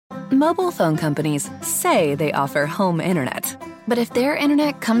Mobile phone companies say they offer home internet. But if their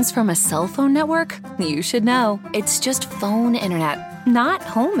internet comes from a cell phone network, you should know. It's just phone internet, not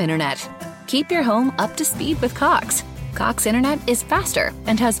home internet. Keep your home up to speed with Cox. Cox internet is faster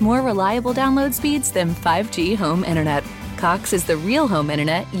and has more reliable download speeds than 5G home internet. Cox is the real home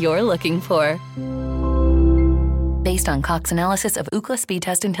internet you're looking for. Based on Cox analysis of Ookla speed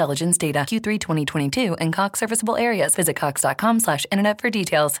test intelligence data Q3 2022 and Cox serviceable areas, visit cox.com/internet for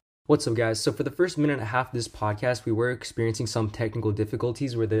details. What's up, guys? So for the first minute and a half of this podcast, we were experiencing some technical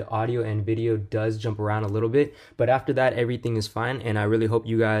difficulties where the audio and video does jump around a little bit. But after that, everything is fine, and I really hope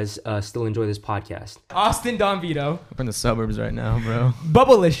you guys still enjoy this podcast. Austin Don Vito. We're in the suburbs right now, bro.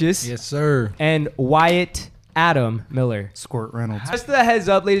 Bubblicious. Yes, sir. And Wyatt Adam Miller. Squirt Reynolds. Just a heads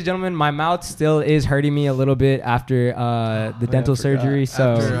up, ladies and gentlemen, my mouth still is hurting me a little bit after the dental surgery.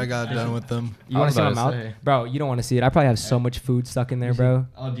 So After I got done with them. you want to see my mouth? Bro, you don't want to see it. I probably have so much food stuck in there, bro.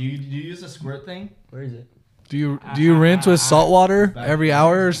 Oh, do you use the squirt thing? Where is it? Do you rinse with salt water every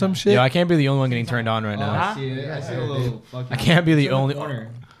hour or some shit? Yeah, I can't be the only one getting turned on right now. I see it. I see a little fucking... I can't be the only corner.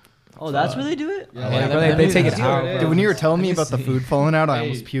 Oh, that's where they do it? Yeah, bro, they take it out. Dude, Bro. when you were telling me about the food falling out, I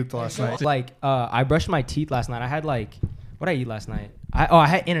almost puked last night. Like, I brushed my teeth last night. I had like, what did I eat last night? I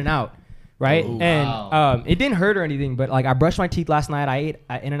had In-N-Out, right? Oh, and wow. it didn't hurt or anything, but like I brushed my teeth last night. I ate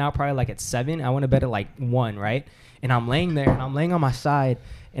In-N-Out probably like at 7. I went to bed at like 1, right? And I'm laying there and I'm laying on my side.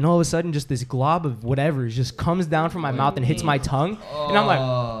 And all of a sudden, just this glob of whatever just comes down from my mouth and hits my tongue. And I'm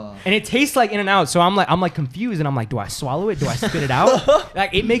like, and it tastes like In-N-Out. So I'm like confused. And I'm like, do I swallow it? Do I spit it out?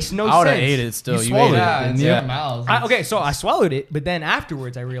 Like, it makes no sense. I would have ate it still. You swallowed ate it. Yeah, it's in Yeah. your mouth. Okay, so I swallowed it, but then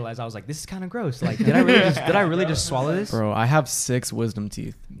afterwards I realized I was like, this is kind of gross. Like, did I really just swallow this? Bro, I have 6 wisdom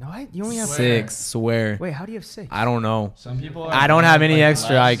teeth. No, you only have 6, swear. Wait, how do you have 6? I don't know. Some people I don't have any like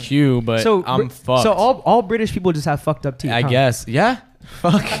extra less. IQ, but I'm fucked. So all British people just have fucked up teeth. I huh? guess. Yeah.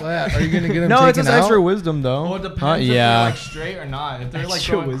 Fuck. Are you gonna get them No, it's taken just out? extra wisdom though. Well, it depends Huh? if Yeah. they're like straight or not. If they're like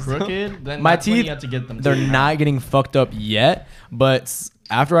Extra going wisdom. crooked, then My that's when teeth, you have to get them they're taken not out. getting fucked up yet, but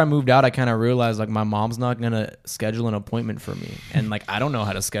after I moved out, I kind of realized like my mom's not gonna schedule an appointment for me, and like I don't know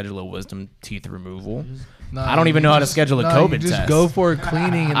how to schedule a wisdom teeth removal. Nah, I don't even you know how to just- schedule a nah, COVID you just test. go for a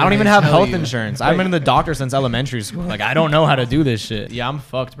cleaning. And I don't then even they have tell health you. insurance. I've been to the doctor since elementary school. Like I don't know how to do this shit. Yeah, I'm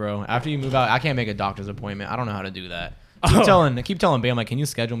fucked, bro. After you move out, I can't make a doctor's appointment. I don't know how to do that. Keep telling Bam, like, can you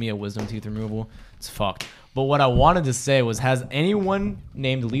schedule me a wisdom teeth removal? It's fucked. But what I wanted to say was, has anyone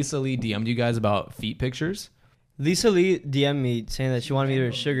named Lisa Lee DM'd you guys about feet pictures? Lisa Lee DM'd me saying that she wanted me to be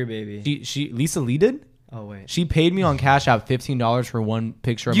her sugar baby. Lisa Lee did? Oh, wait. She paid me on Cash App $15 for one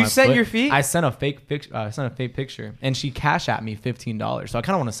picture of You my sent foot. your feet? I sent a fake picture. And she Cash Apped me $15. So I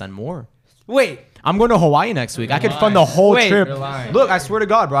kind of want to send more. Wait, I'm going to Hawaii next week. I could fund the whole Wait. trip. You're lying. Look, I swear to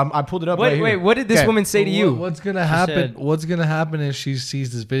God, bro. I pulled it up right here. wait. What did this Okay. woman say to you? What's gonna happen? said- What's gonna happen if she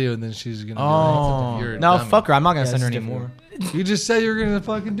sees this video and then she's gonna? Oh, be like, you're a no, dummy. fuck her. I'm not going to Yeah, send her it's anymore. You just said you're gonna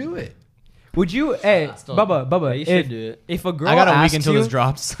fucking do it. Would you? Hey, Bubba, Yeah, you should do it. if a girl I got a week asks until you, this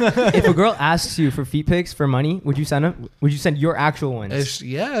drops. if a girl asks you for feet pics for money, would you send them? Would you send your actual ones?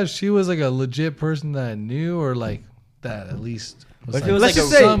 If she was like a legit person that I knew, or like that at least. Was But if it was Let's like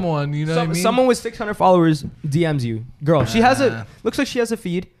just a- say someone, you know what I mean? someone with 600 followers DMs you. Girl, she has a looks like she has a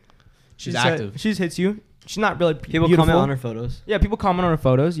feed. She's active. She hits you. She's not really People beautiful. comment on her photos. Yeah, people comment on her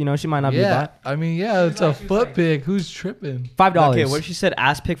photos. You know, she might not be Yeah, that. I mean, yeah, it's a foot pic. Who's tripping? $5. Okay, what if she said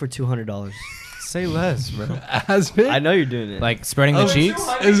ass pic for $200? Say less, bro. Ass pic? I know you're doing it. Like spreading the Oh, cheeks.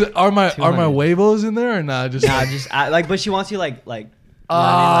 Are my 200. huevos in there or not? Just nah, just like, but she wants you like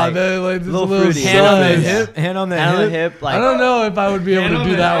ah, like, they're like this little little fruity. Hand on the size. hip. Hand on the hand on the hip. hip, like I don't know if I would be able to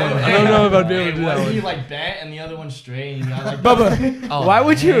do that one. I don't know if I'd be able to do that What if you one. like bent and the other one's straight? And you got, like, Bubba, Oh, why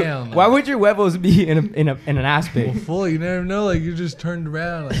would you? hell no. Why would your huevos be in an ass Well, pic? full, you never know. Like you just turned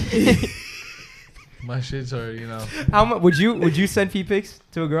around. Like, my shits are, you know. How much would you send feet pics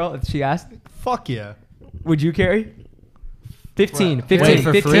to a girl if she asked? Fuck yeah. Would you carry? 15, Wait, 15,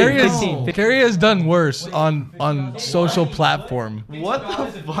 for 15, free? 15. Carrie has done worse on social platform. What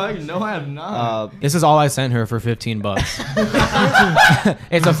the fuck? No, I have not. This is all I sent her for $15.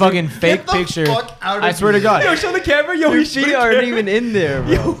 It's a fucking fake picture. I swear to God. Yo, show the camera. Yo, she aren't even in there,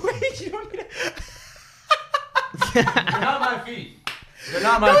 bro. They're not my feet. They're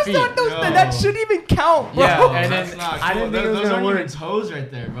not my feet. That shouldn't even count, bro. Yeah, and That's then not cool. I didn't think it was Those gonna aren't work. even toes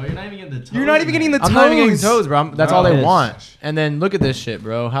right there, bro. You're not even getting the toes. You're not even getting the toes. I'm not even getting toes, bro. That's all they Yes. want. And then look at this shit,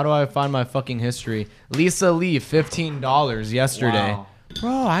 bro. How do I find my fucking history? Lisa Lee, $15 yesterday. Wow.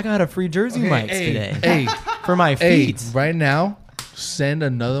 Bro, I got a free jersey mics today. Hey, For my hey, feet. right now, send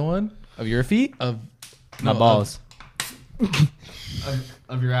another one Of your feet? of My balls.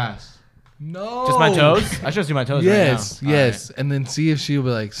 Of your ass. No. Just my toes? I should do my toes Yes, right now. yes. And then see if she'll be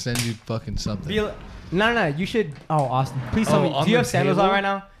like, send you fucking something. No. You should. Oh, Austin, please tell Oh, me. on Do you the have sandals table? on right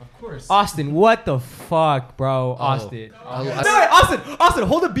now? Of course. Austin, what the fuck, bro? Austin. I- No, wait, Austin,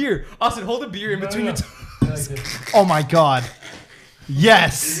 hold a beer. Austin, hold a beer in between your toes. Oh my god.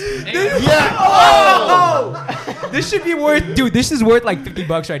 Yes. Yeah. Oh! This should be worth, dude. This is worth like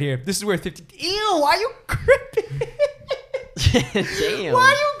 $50 right here. This is worth 50. Ew! Why are you gripping? Damn. Why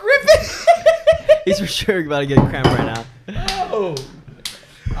are you gripping? He's for sure about to get a cramp right now. Oh.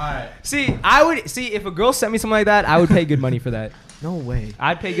 Alright. See, I would see if a girl sent me something like that, I would pay good money for that. No way.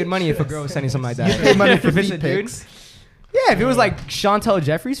 I'd pay good money if a girl was sending something like that. You pay money for If it's feet a dude. pics. Yeah, if it was like Chantel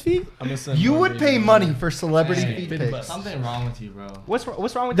Jeffries' feet. I'm gonna send You more would pay videos. money for celebrity Hey, feet pics. Something wrong with you, bro. What's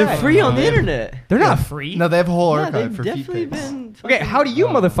wrong with They're that? free on the Yeah. internet. They're not free. No, they have a whole Yeah, archive they've for feet definitely pics. been. Okay, how do you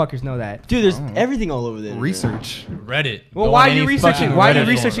motherfuckers know that? Dude, there's everything all over the internet. Research. Reddit. Well, Go why on are you any researching? fucking Why are you Reddit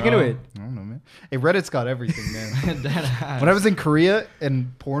researching forum, into bro. it? I don't know, man. Hey, Reddit's got everything, man. Deadass. When I was in Korea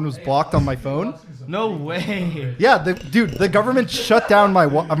and porn was blocked on my phone, No way. yeah, the government shut down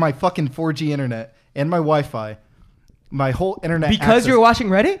my fucking 4G internet and my Wi-Fi, my whole internet. Because access. you were watching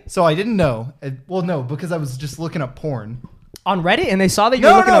Reddit So I didn't know. Well, no, because I was just looking up porn. on Reddit, and they saw that you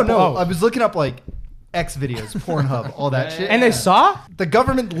were No, looking no, up. no. oh. I was looking up like X videos, Pornhub, all that shit. And they saw. The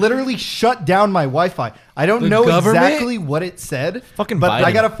government literally shut down my Wi-Fi. I don't The know government? exactly what it said. Fucking but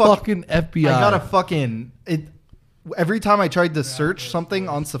I Biden. got a Fucking FBI. I got a fucking it. Every time I tried to search something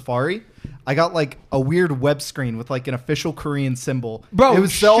on Safari, I got like a weird web screen with like an official Korean symbol. Bro, it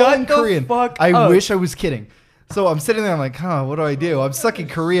was all shut in the Korean. fuck I up. wish I was kidding. So I'm sitting there. I'm like, what do I do? I'm stuck in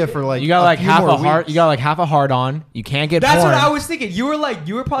Korea for like You got a like few half more a heart. weeks. You got like half a hard on. You can't get That's porn. what I was thinking. You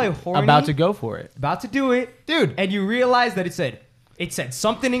were probably horny, about to go for it. about to do it, Dude. and you realized that it said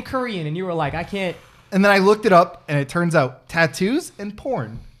something in Korean, and you were like, I can't. And then I looked it up, and it turns out tattoos and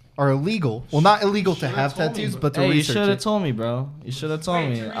porn are illegal. Well, not illegal to have tattoos, but to Hey, you research should have it. told me, bro. You should have told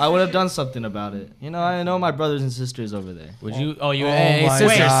me. I would have done something about it. You know, I know my brothers and sisters over there. Would you? Oh, you. Oh hey, my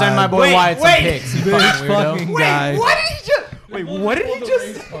sister, God. send my boy Wait, Wyatt some wait. pics. You This fucking weirdo. fucking guy. What did he just? Wait, what did he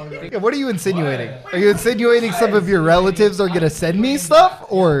just? Yeah, what are you insinuating? Are you insinuating some of your relatives are gonna send me stuff,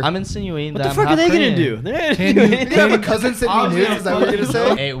 or I'm insinuating What that the fuck I'm are they half gonna do? Korean. They're not Can gonna do you- anything. you have a cousin send me nudes? Is that what you're gonna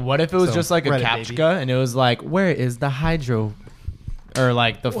say? Hey, what if it was So, just like a Reddit, captcha and it was like, where is the hydro? Or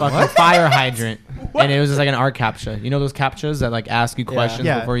like the fucking fire hydrant. And it was just like an art captcha. You know those captchas that like ask you questions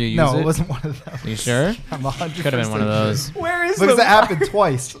Yeah, before you use no, it? it wasn't one of those. You sure? I'm 100% Could have been one of those. Where is Because the? it happened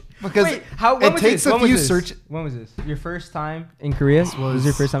twice. Because Wait, when it was takes this? a When was few this? search. When was this? Your first time in Korea? This was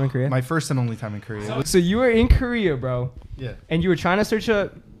your first time in Korea? My first and only time in Korea. So you were in Korea, bro, Yeah. and you were trying to search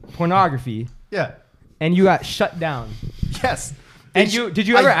up pornography, Yeah. and you got shut down. Yes. And did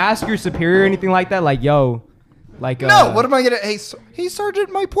you ever ask your superior or anything like that? Like, yo, like No. What am I gonna? Hey,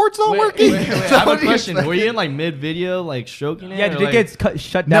 Sergeant, my port's not working. Wait, Is I that have a what you question. say? Were you in like mid video, like stroking it? Yeah, or, did it like, get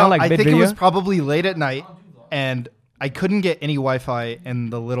shut down No, like I mid think it video? was probably late at night, and I couldn't get any Wi-Fi in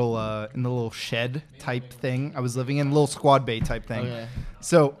the little shed type thing I was living in, little squad bay type thing. Okay.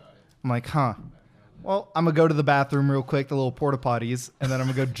 So I'm like, well, I'm gonna go to the bathroom real quick, the little porta potties, and then I'm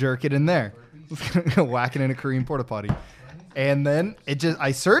gonna go jerk it in there, whack it in a Korean porta potty, and then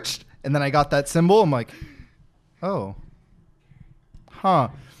I searched, and then I got that symbol. I'm like, oh,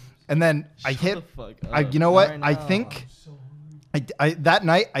 and then I hit. the fuck You know up what? right I now. think. That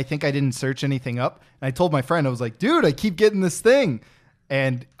night, I think I didn't search anything up. And I told my friend, I was like, dude, I keep getting this thing.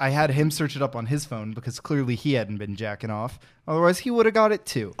 And I had him search it up on his phone because clearly he hadn't been jacking off. Otherwise, he would have got it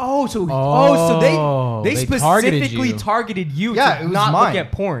too. so Oh, they they targeted specifically you. targeted you Yeah, to it was not mine. look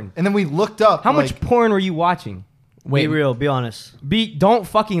at porn. And then we looked up. How much like, porn were you watching? Be real. Be honest. Don't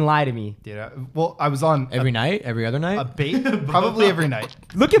fucking lie to me. Dude, I was on Every night? Every other night? a bait, probably every night.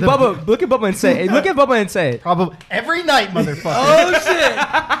 Look at Bubba. Look at Bubba and say. Hey, look at Bubba and say it. Probably every night, motherfucker. Oh shit!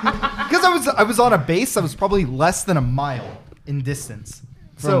 Because I was on a base that was probably less than a mile in distance.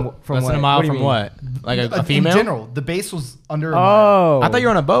 So From Less than what? a mile do you from mean? what? Like a in female? general, the base was under a mile. Oh, I thought you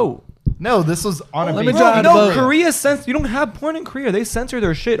were on a boat. No, this was on a let base. me try in to Korea. vote. Korea you don't have porn in Korea. They censor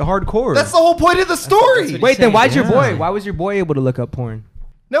their shit hardcore. That's the whole point of the story. Wait, then why'd your Yeah. boy? Why was your boy able to look up porn?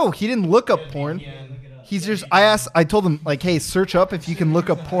 No, he didn't look up porn. He's just. I told him like, hey, search up if you can look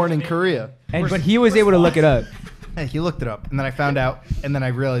up porn in Korea. But he was able to look it up. Hey, he looked it up, and then I found out, and then I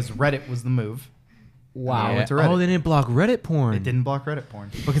realized Reddit was the move. Wow. I went to Reddit. Oh, they didn't block Reddit porn. It didn't block Reddit porn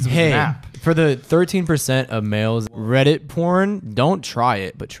because it was Hey, an app. for the 13% of males, Reddit porn, don't try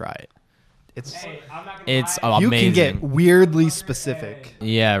it, but try it. It's It's you amazing. can get weirdly specific.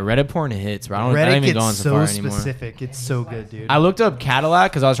 Yeah, Reddit porn hits, bro. I don't Reddit even go on gets so Safari anymore. specific. It's so good, dude. I looked up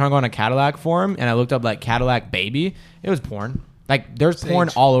Cadillac because I was trying to go on a Cadillac forum, and I looked up like Cadillac baby. It was porn. Like there's porn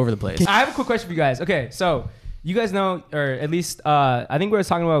all over the place. I have a quick question for you guys. Okay, so you guys know, or at least I think we were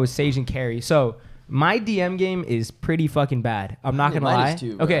talking about with Sage and Carrie. So my DM game is pretty fucking bad. I'm not gonna mine lie. is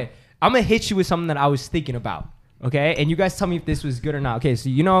too, bro. Okay, I'm gonna hit you with something that I was thinking about. Okay, and you guys tell me if this was good or not. Okay, so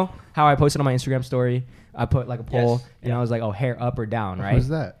you know how I posted on my Instagram story, I put like a poll, Yes. and I was like, oh, hair up or down, right? Who's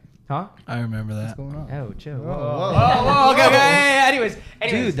that? Huh? I remember that. What's going on? Oh, chill. Whoa, Whoa, whoa. okay. Anyways,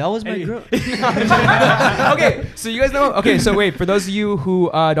 Dude, that was my girl. Okay, so you guys know. Okay, so wait, for those of you who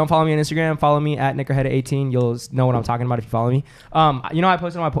don't follow me on Instagram, follow me at Nickerhead18. You'll know what I'm talking about if you follow me. You know, I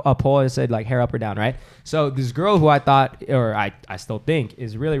posted on a poll that said like hair up or down, right? So this girl who I thought, or I still think,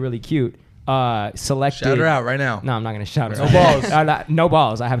 is really really cute. Selected. Shout her out right now. No, I'm not gonna shout her. No balls. No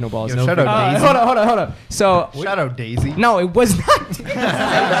balls. I have no balls. Yo, No shout feet. out Daisy. Hold on. So Shout out Daisy. no, it was not. Daisy,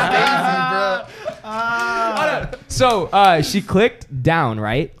 bro. So she clicked down,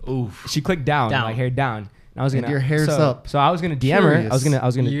 right? Oof. She clicked down, Down. like hair down. And I was And gonna your hair's so, up. So I was gonna DM her. I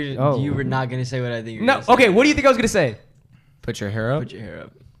was gonna. You were not gonna say what I think. You were No. gonna say. Okay. What do you think I was gonna say? Put your hair up. Put your hair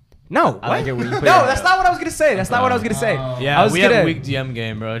up. No. I like it when you No, put your hair that's up. not what I was gonna say. That's not what I was gonna say. Yeah, I was we gonna, have a weak DM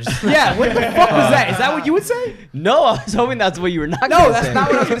game, bro. Just Yeah. What the fuck was that? Is that what you would say? No, I was hoping that's what you were not. No, gonna that's say. not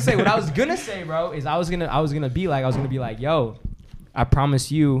what I was gonna say. What I was gonna say, bro, is I was gonna be like, yo, I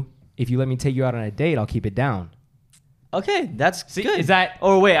promise you, if you let me take you out on a date, I'll keep it down. Okay, that's good. Is that?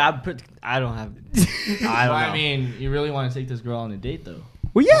 Or wait, I don't have. I don't know. I mean, you really want to take this girl on a date though?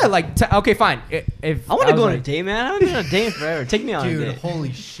 Well, yeah. Like, okay, fine. If I want to was go on a like- date, man. I haven't been on a date in forever. Take me on a Dude, date.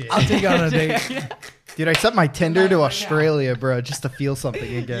 holy shit. I'll take you on a date. Dude, I set my Tinder to Australia, bro, just to feel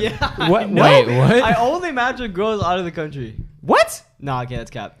something again. Yeah. What? I know. Wait, what? I only match with girls out of the country. What? Nah, okay,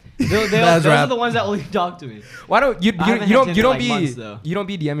 that's cap. That's Those are rap. the ones that only talk to me. Why don't you? I haven't You had don't. Tinder You don't like be. months, though. You don't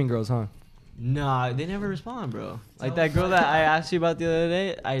be DMing girls, huh? Nah, they never respond, bro. Like that girl that I asked you about the other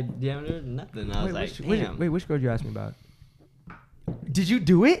day, I DM'd her nothing. I was like, damn. Which girl did you ask me about? Did you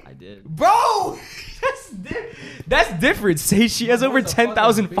do it, I did. bro? That's different. Say she has over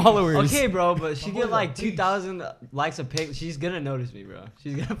 10,000 followers. Okay, bro, but she get like 2,000 likes a pic. She's gonna notice me, bro.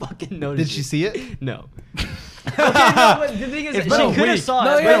 She's gonna fucking notice. Did she me. see it? No. Okay, no, but the thing is, It's she been a could have week. saw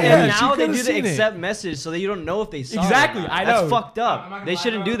No, it. yeah, but yeah, now she they could've do the seen it. accept message, so that you don't know if they saw Exactly, it. or not. I know. That's fucked I'm not up. gonna They lie,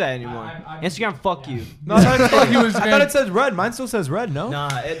 shouldn't bro. do that anymore. Instagram, fuck you. no, I thought He was I thought it says red. Mine still says red. No. Nah,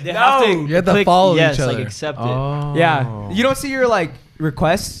 they No. have to. You have to click follow yes, each like other. accept it. Oh. Yeah. You don't see your like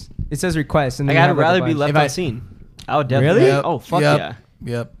requests. It says requests, and then Like, you I'd have, like, a rather be bunch. left If I- unseen. I would definitely. Really? Yep. Oh fuck Yep. yeah.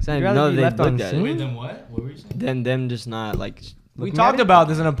 Yep. Cause I You'd didn't rather know be they left looked at unseen? it. then what? What were you saying? Then them just not like. We Looking talked at it? about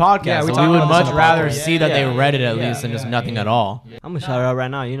this in a podcast. Yeah, we so talked we would about this much in a rather podcast. see that Yeah, they read it at yeah, least than just yeah, nothing yeah. at all. I'm gonna shout it out right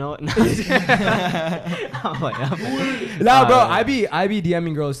now. You know what? I'm like, No, bro, I be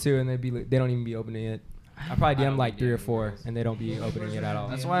DMing girls too, and they don't even be opening it. I probably DM like 3 or 4, and they don't be opening it at all.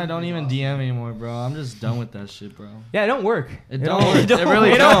 That's why I don't even DM anymore, bro. I'm just done with that shit, bro. Yeah, it don't work. It don't work. It It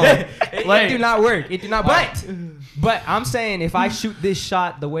really It don't. It do not work. It do not. But I'm saying if I shoot this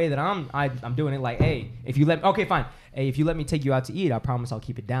shot the way that I'm doing it, like, hey, if you let okay, fine. Hey, if you let me take you out to eat, I promise I'll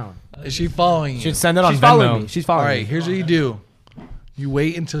keep it down. Is she following you? Should send it on She's Venmo. following me. She's All following right, me. here's what you do. You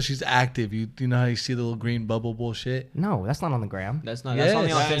wait until she's active. You know how you see the little green bubble bullshit? No, that's not on the gram. that's not. That's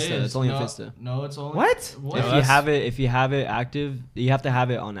only on Yes. Finsta. That's only on Finsta. No, it's only. What? If you have it active, you have to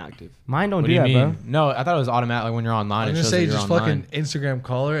have it on active. Mine don't What do do you that, mean? bro. No, I thought it was automatic. Like when you're online, I'm it gonna shows say that you're just online. fucking Instagram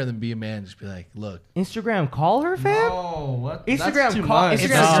call her and then be a man. Just be like, look. Instagram call her, fam. No, what? Instagram That's too call. much.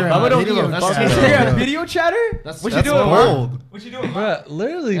 Instagram. Bubba don't video give a chat. fuck. Instagram bro. video chatter. That's What you that's doing, bold. bro? What you doing? Bruh,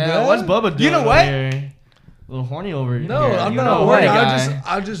 literally, Yeah, bro. what's Bubba doing? You know over what? here? A little horny over here. No, I'm You not know horny. what, guy?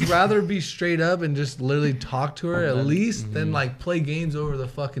 I'd just rather be straight up and just literally talk to her at least than like play games over the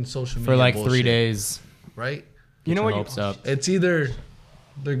fucking social media for like bullshit, 3 days. right? You know Your what? hopes up. It's either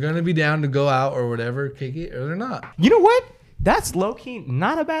they're gonna be down to go out or whatever, kick it, or they're not. You know what? That's low key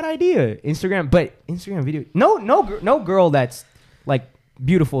not a bad idea. Instagram, but Instagram video. No girl that's like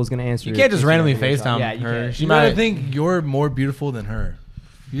beautiful is gonna answer. You can't just Instagram randomly video chat. FaceTime Yeah, you her. can't. She You gotta might think you're more beautiful than her.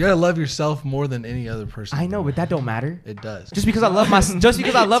 You gotta love yourself more than any other person. I know, but that don't matter. It does. Just because I love myself,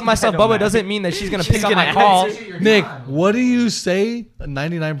 Bubba, doesn't mean that she's gonna pick up my call. Nick, what do you say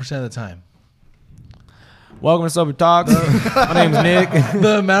 99% of the time? Welcome to Sober Talks. My name's Nick.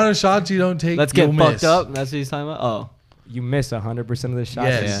 The amount of shots you don't take, Let's get you'll fucked miss. up. That's what he's talking about. Oh, You miss 100% of the shots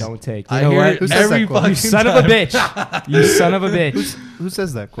that Yes. you don't take. You I know hear what? it Who says every that quote? fucking You son of a time. bitch. You son of a bitch. Who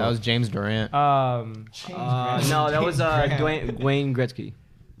says that That quote? was James Durant. no, that was Wayne Gretzky.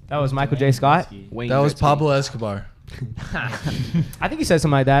 That was Michael J. Scott. Wayne That was Gretzky. Pablo Escobar. I think he said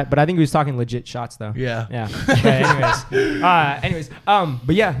something like that, but I think he was talking legit shots though. Yeah. Yeah. But anyways,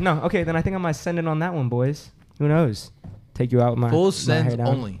 but yeah, no. Okay, then I think I might send it on that one, boys. Who knows? Take you out with my Full my send hair down.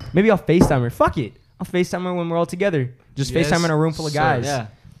 only. Maybe I'll FaceTime her. Fuck it. I'll FaceTime her when we're all together. Just Yes, FaceTime in a room full of sir. guys. Yeah.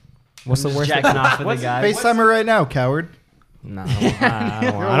 What's the worst? Jacking off with the guy. FaceTime her right now, coward. No, I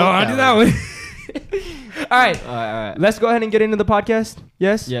don't want to do that one. All right, All right. let's go ahead and get into the podcast.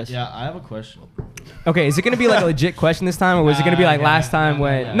 Yes. Yes. Yeah, I have a question. Okay, is it gonna be like a legit question this time, or was it gonna be like last time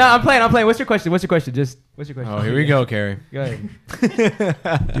when? No, I'm playing. What's your question? What's your question? Just what's your question? Oh, here we go, Carrie. Go ahead.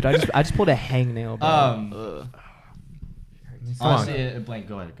 Dude, I just pulled a hangnail. Bro. Honestly, it blank.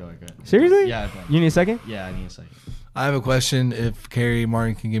 Go ahead. Seriously? Yeah, it blank. You need a second? Yeah, I need a second. I have a question. If Carrie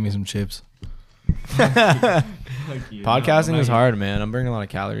Martin can give me some chips. Podcasting is hard, man. I'm burning a lot of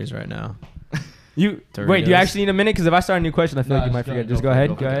calories right now. You Doritos. wait. Do you actually need a minute? Because if I start a new question, I feel No, like you might just go- forget. go Just for go it, ahead.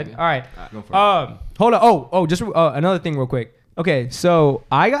 go Go for it. ahead. All right. Go for it. Hold on. Oh, just another thing, real quick. Okay, so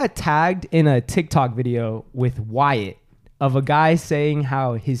I got tagged in a TikTok video with Wyatt of a guy saying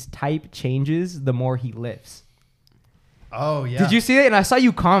how his type changes the more he lifts. Oh yeah. Did you see it? And I saw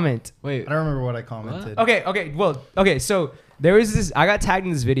you comment. Wait. I don't remember what I commented. Okay. So there was this. I got tagged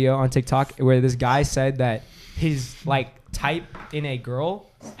in this video on TikTok where this guy said that his like type in a girl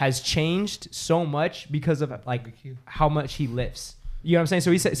has changed so much because of like how much he lifts. You know what I'm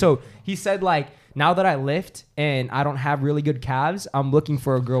saying? So he said like, now that I lift and I don't have really good calves, I'm looking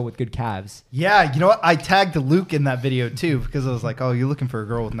for a girl with good calves. Yeah, you know what? I tagged Luke in that video too because I was like, "Oh, you're looking for a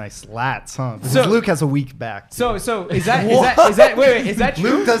girl with nice lats, huh?" Because So- Luke has a weak back. So is that wait, is that true?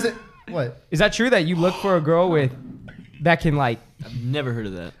 Luke doesn't. What? Is that true that you look for a girl with that can like? I've never heard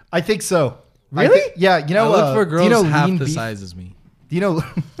of that. I think so. I Really? yeah. You know, I look for do girls you know half lean the beef? size as me. Do you know?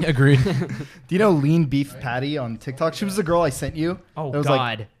 Agreed. Do you know Lean Beef Patty on TikTok? She was the girl I sent you. Oh that was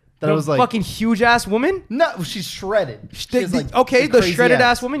God. Like, that was like fucking huge ass woman. no, she's shredded. She has, like, Okay, the crazy shredded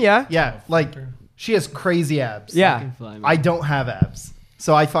abs. ass woman. Yeah. Yeah, like she has crazy abs. Yeah. Fucking fly, man. I don't have abs,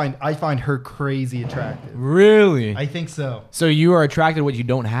 so I find her crazy attractive. Really? I think so. So you are attracted to what you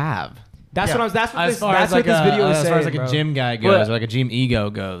don't have. That's Yeah. what I was. That's what As this. far That's as what like this video is as saying. far as like bro. a gym guy Well- goes, or like a gym ego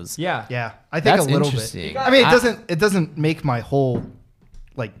goes. Yeah. Yeah, I think That's a little interesting. bit. I mean, it doesn't make my whole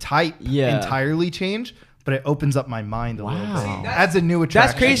like type Yeah. entirely change, but it opens up my mind a little Wow. bit. Adds a new attraction.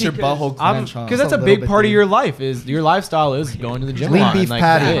 That's crazy. Your butthole clench, huh? Because that's a a little big bit, part of dude. your life. Is your lifestyle is going to the gym. a Lean lot, Beef and, like,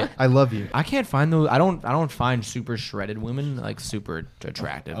 Patty, that's it. I love you. I can't find those. I don't find super shredded women like super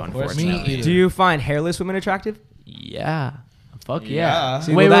attractive. course Unfortunately. Me either. Do you find hairless women attractive? Yeah. Fuck Yeah. yeah.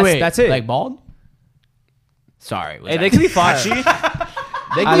 See, Wait, well, wait, that's it. Like bald? Sorry. was Hey, that- they could be fire. Do you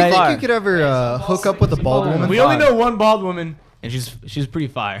I like- think you could ever hook up with a bald woman? We only know one bald woman, and she's pretty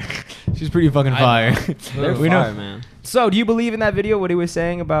fire. She's pretty fucking fire. They're We fire, know. man. So, do you believe in that video what he was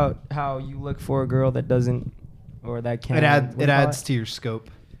saying about how you look for a girl that doesn't or that can? It what do you call adds it? to your scope.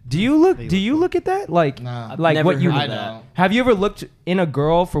 Do you look at that like Nah. like Never what you? heard of I that. don't. Have you ever looked in a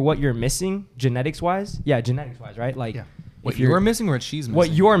girl for what you're missing genetics wise? Yeah, genetics wise, right? Like Yeah. What if you're missing or what she's missing? what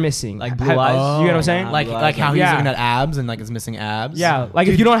you're missing, Like blue eyes? You know what I'm saying? Oh. like Blue like eyes, how he's yeah. looking at abs and like is missing abs. Yeah, like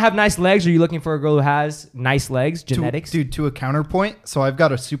if you don't have nice legs, are you looking for a girl who has nice legs? Genetics. To a counterpoint, so I've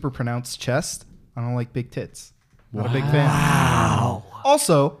got a super pronounced chest. I don't like big tits. Not a big fan. Wow.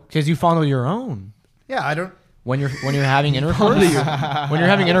 Also, Because you follow your own yeah, I don't. when you're having intercourse. When you're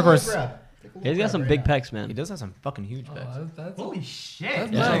having intercourse, He's got some big pecs, he man. does have some fucking huge pecs. Holy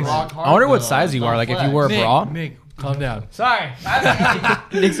shit! Nice. I wonder what size you are. Like if you wore a bra. Nick, calm down. Sorry,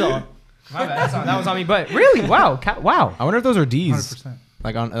 Nick's all. my bad. That was on me. But really, wow, wow. I wonder if those are D's. 100%.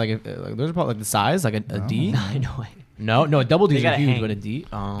 Like on like, if, like those are probably like the size like a D. I know it. No, a double D's They are gotta huge, hang. but a D.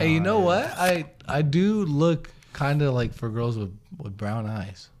 Oh. Hey, you know what? I do look kind of like for girls with brown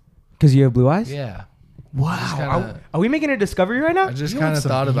eyes. Because you have blue eyes. Yeah. Wow. Are we making a discovery right now? I just You kind have of some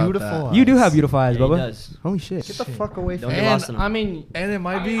thought about beautiful that. You do have beautiful eyes, Yeah, he Bubba. does. Holy shit. Get the fuck away from Don't me. get lost in And them. I mean, And it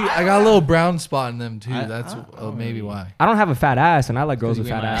might be I got a little brown spot in them too. That's maybe why. I don't have a fat ass, and I like girls with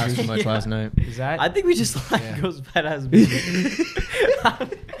You ate fat my ass asses. too much last night. Is that? I think we just like girls with fat ass babies.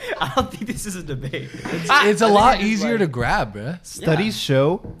 I don't think this is a debate. It's a lot easier to grab, bruh. Studies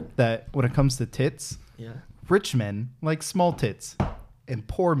show that when it comes to tits, Yeah. rich men like small tits, and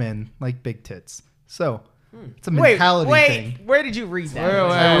poor men like big tits. So it's a mentality thing. Where did you read that?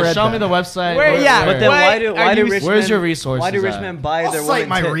 I read show me that. the website. Where- yeah, But then What why are do you- rich where's men, your resources Why do rich at? men buy I'll their cite women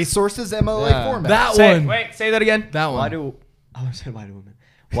my tits? resources MLA Yeah. format. That Say, one. wait, say that again. That one. Why do I was saying why do women?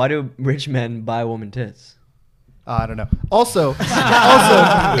 Why do rich men buy woman tits? I don't know. Also,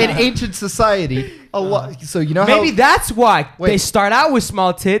 in ancient society, a lot. So you know how Maybe that's why Wait. they start out with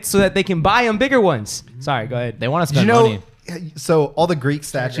small tits so that they can buy them bigger ones. Sorry, go ahead. They want to Did spend you know? money. So all the Greek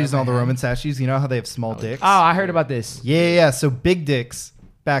statues and all the Roman statues, you know how they have small dicks? Oh, I heard about this. Yeah. So big dicks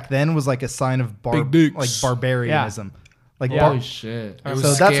back then was like a sign of Big dicks. like barbarianism. Like Yeah. Holy shit. It was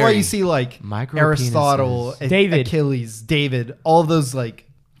so that's why you scary. see like Micro Aristotle, penises. David. Achilles, David, all those like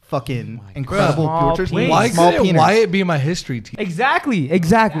fucking incredible Small pictures. penis. Why Small couldn't penis. Wyatt be my history teacher? Exactly.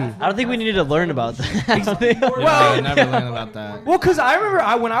 Exactly. I don't think we needed to learn about that. I never learned about that. Well, because I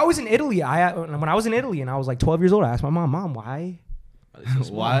remember when I was in Italy, and I was like 12 years old, I asked my mom, why?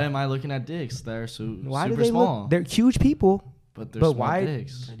 Why am I looking at dicks? They're Why super do they small. look? They're huge people. but they're but small why-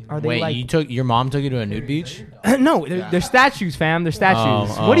 dicks. Are they Wait, like? your mom took you to a nude beach? No, they're statues, fam. They're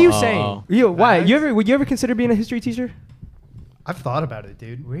statues. Oh, What are you oh, saying? oh. Yo, why? Would you ever consider being a history teacher? I've thought about it,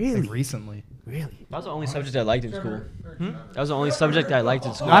 dude. Really? Like recently. Really? That was the only subject I liked in school. That was the only subject I liked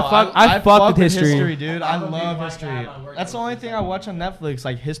in school. I fucked with history. dude. I love history. That's the only thing I watch on Netflix,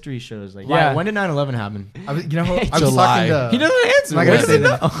 like history shows. Like, Yeah. Why, when did 9/11 happen? I was, you know, I was July. talking to. He doesn't answer. I'm not gonna When say did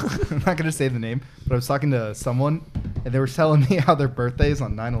the, I'm not gonna say the name, but I was talking to someone, and they were telling me how their birthday is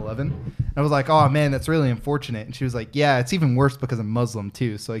on 9/11. I was like, "Oh man, that's really unfortunate." And she was like, "Yeah, it's even worse because I'm Muslim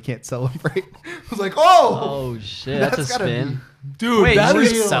too, so I can't celebrate." I was like, "Oh, Oh shit, that's a gotta spin. be- Dude, Wait, that you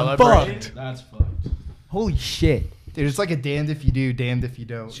is celebrate? fucked. that's fucked. Holy shit. Dude, it's like a damned if you do, damned if you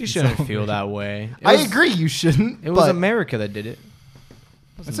don't." She shouldn't So- feel that way. It I was- agree, you shouldn't. It was but America that did it.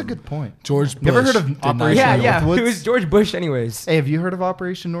 That's a good point. George Bush. You ever heard of did Operation Yeah, 9/11. yeah. Northwoods? It was George Bush, anyways. Hey, have you heard of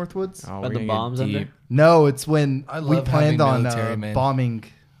Operation Northwoods? Oh, About we're the gonna get bombs under? deep. No, it's when I we love planned having on military, man. bombing,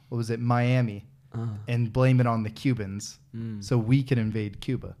 what was it, Miami, and blame it on the Cubans so we could invade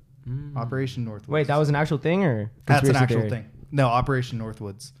Cuba. Operation Northwoods. Wait, that was an actual thing or? That's an conspiracy actual theory? thing. No, Operation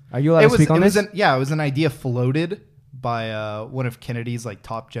Northwoods. Are you allowed to speak on this? It was an idea floated by one of Kennedy's like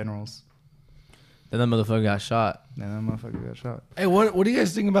top generals. Then that motherfucker got shot. And that motherfucker got shot. Hey, what do you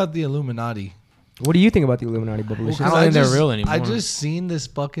guys think about the Illuminati? What do you think about the Illuminati, Bubblicious? I don't think they're real anymore. I just seen this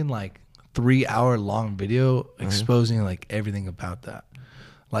fucking like 3-hour long video exposing like everything about that,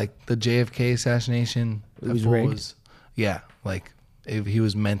 like the JFK assassination. It was that fool rigged? Yeah, like he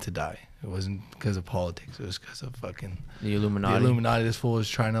was meant to die. It wasn't because of politics. It was because of fucking The Illuminati. the Illuminati. This fool was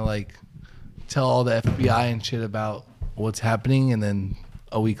trying to like tell all the FBI and shit about what's happening, and then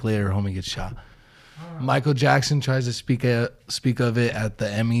a week later, homie gets shot. Michael Jackson tries to speak of it at the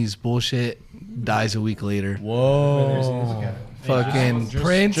Emmys. Bullshit. Dies a week later. Whoa. Fucking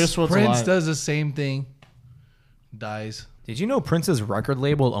Prince. just what's Prince alive. does the same thing. Dies. Did you know Prince's record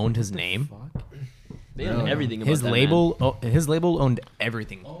label owned his name? They own everything about His that, label, man. his label owned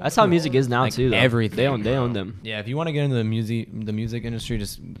everything. That's how music is now Like too. Though. everything, They own bro. them. Yeah, if you want to get into the music industry,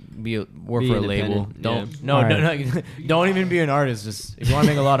 just work Be for a label. independent, Don't All no, don't even be an artist. Just if you want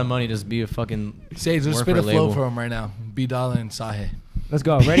to make a lot of money, just be a fucking Sage, let's work spit for a flow label. for him right now. B Dollar and Sahe. Let's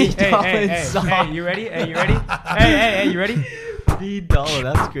go. Ready? Hey, you ready? Hey, you ready? Hey, you ready? $3,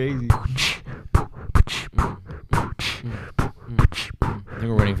 that's crazy. I think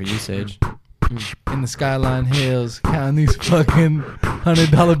we're waiting for you, Sage. In the Skyline Hills, counting these fucking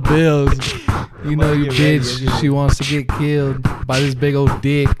 $100 bills. You know your bitch, she wants to get killed by this big old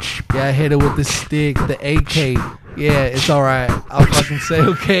dick. Yeah, I hit her with the stick, the AK. Yeah, it's alright. I'll fucking say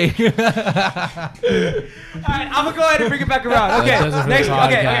okay. All right, I'm gonna go ahead and bring it back around. Okay, That does it for the next.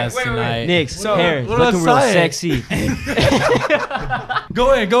 Okay, podcast wait. tonight. Nick's So, hair what looking real about Sae? sexy.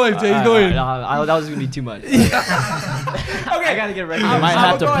 Go ahead, Sage, go ahead. That was gonna be too much. I gotta get ready. You I'm might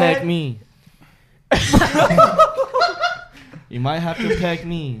have to gonna go peck ahead. me. You might have to peck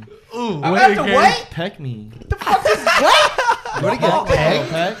me. Ooh, I have to what? Peck me. You want to get pegged?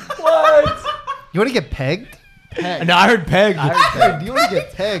 Peck? You want to get pegged? Peck. No, I heard peg. Dude, you want to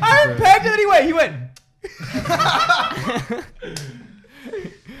get pegged? I heard bro. pegged and anyway, he went.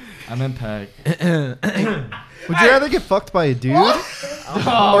 I meant peck. Would you rather get fucked by a dude or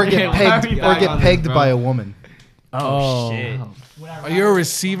Okay, get why are pegged we or back get on pegged this, bro? by a woman? Oh shit. Are you a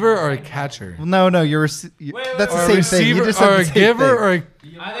receiver or a catcher? Well, no, you're that's Or the a same thing. You receiver just said or the a same giver thing. or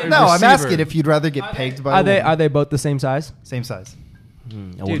a No, I'm receiver? asking if you'd rather get pegged by a woman. Are they both the same size? Same size. A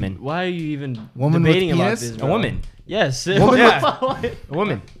Dude, woman. why are you even Woman with debating about penis? this? A Bro? woman. Yes. Woman A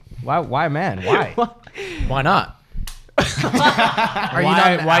woman. Why man? Why? Why not? Are you not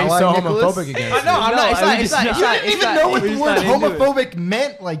an why are you ally, so Nicholas? homophobic against it? No, I'm not. It's I not. was It's not. just- It's not. You didn't It's even not. know what we're the just word not into homophobic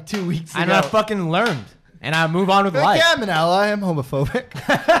meant like 2 weeks ago. And I fucking learned, and I move on with Heck life. yeah, I'm an ally. I'm homophobic.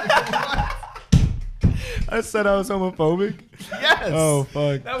 I said I was homophobic. Yes. Oh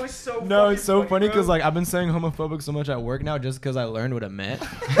fuck. That was so. No, it's so funny because like I've been saying homophobic so much at work now just because I learned what it meant.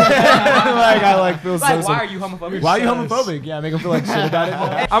 like I like feel so. Why are you homophobic? Why are you homophobic? Yeah, make them feel like shit about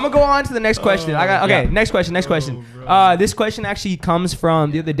it. I'm gonna go on to the next question. Next question. This question actually comes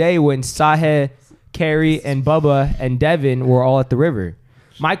from the other day when Sahe, Carrie, and Bubba and Devin were all at the river.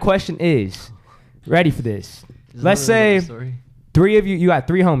 My question is, ready for this? Let's say three of you. You got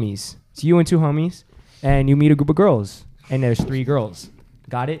 3 homies. It's you and 2 homies, and you meet a group of girls, and there's 3 girls.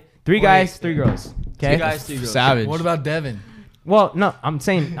 Got it? 3 guys, 3 girls. Okay. 2 guys, 2 girls. Savage. What about Devin? Well, no, I'm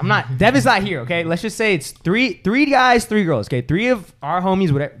saying I'm not. Devin's not here. Okay, let's just say it's three guys, 3 girls. Okay, 3 of our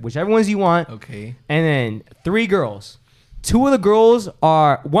homies, whichever ones you want, Okay. and then 3 girls. 2 of the girls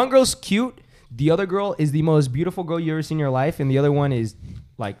are one girl's cute. The other girl is the most beautiful girl you ever seen in your life, and the other one is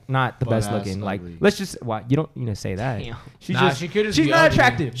like not the best Butt-ass looking. Like ugly. let's just you don't say that. Damn. She's Nah, just she could just she's be not ugly.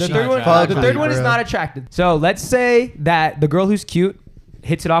 attractive. The She's third not one, attractive. the third one is Bro. not attractive. So let's say that the girl who's cute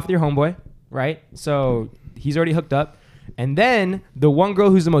hits it off with your homeboy, right? So he's already hooked up, and then the one girl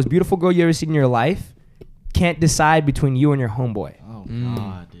who's the most beautiful girl you ever seen in your life can't decide between you and your homeboy. Oh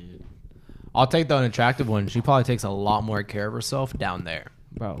God, dude. I'll take the unattractive one. She probably takes a lot more care of herself down there.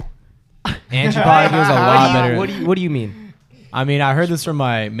 Bro, And she probably feels a lot better. What do you mean? I mean, I heard this from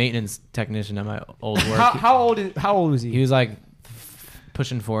my maintenance technician at my old work. How old was he? He was like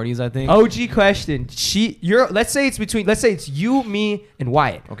pushing 40s, I think. OG question. Let's say it's you, me, and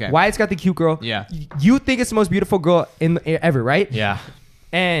Wyatt. Okay. Wyatt's got the cute girl. Yeah. You think it's the most beautiful girl ever, right? Yeah.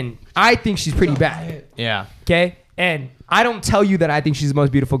 And I think she's pretty bad. Yeah. Okay. And I don't tell you that I think she's the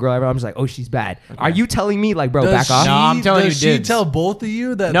most beautiful girl ever. I'm just like, oh, she's bad. Are you telling me like, bro, back off? No, I'm telling does you she dibs. tell both of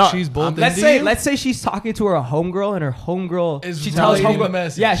you that No, she's both Let's into you? say she's talking to her homegirl, and her homegirl Is she tells relating the homegirl.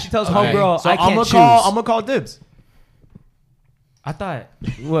 message. Yeah, she tells Okay. homegirl. So I I'm can't gonna choose. call dibs. I thought.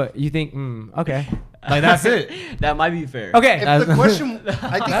 What you think? Okay. Like that's it. That might be fair. Okay. If the question,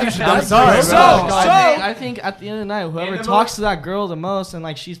 I think you should. I'm sorry, So- bro. I think at the end of the night, whoever the talks to that girl the most and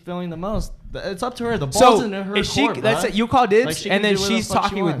like she's feeling the most, it's up to her. The ball's So in her if she, court, let's bruh. say you call dibs, Like, she and can then do whatever she's the fuck she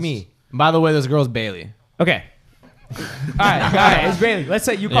talking with wants. me. By the way, this girl's Bailey. Okay. all right. It's Bailey. Let's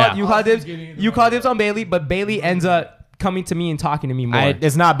say you call dibs. You call dibs on Bailey, but Bailey ends up coming to me and talking to me more.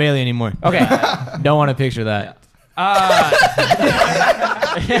 It's not Bailey anymore. Okay. Don't want to picture that.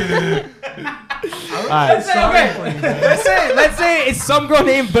 Let's say it's some girl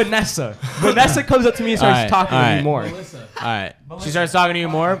named Vanessa. Vanessa comes up to me and starts talking to me more. All right. She starts talking to you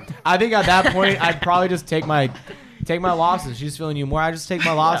more. I think at that point, I'd probably just take my losses. She's feeling you more. I just take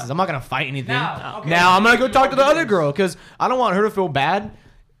my losses. I'm not gonna fight anything. Now I'm gonna go talk to the other girl because I don't want her to feel bad.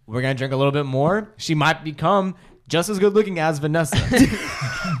 We're gonna drink a little bit more. She might become just as good looking as Vanessa.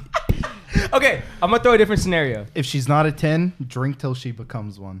 Okay, I'm gonna throw a different scenario. If she's not a 10, drink till she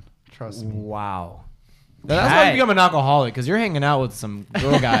becomes one. Trust me. Wow. That's why you become an alcoholic because you're hanging out with some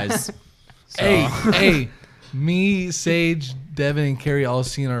girl guys. Hey, me, Sage, Devin, and Carrie all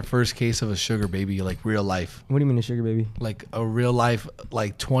seen our first case of a sugar baby, like real life, What do you mean a sugar baby? like a real life,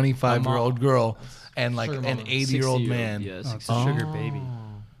 like 25-year-old girl and like an 80-year-old man. Yeah, Oh, it's a sugar baby.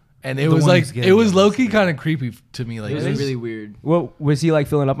 And it The was one like who's getting it was it. low key kind of creepy to me. Like, It was this- really weird. What was he like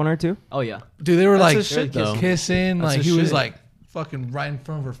filling up on her too? Oh yeah. dude, they were That's like his shit, though. kissing, That's like his he was shit. like fucking right in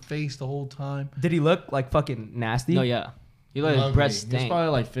front of her face the whole time. Did he look like fucking nasty? No, yeah. You let his Ugly. breath He's stink. probably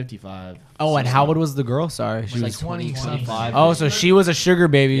like 55. Oh, and how old was the girl? Sorry, she She's was like 20, 25. Oh, so she was a sugar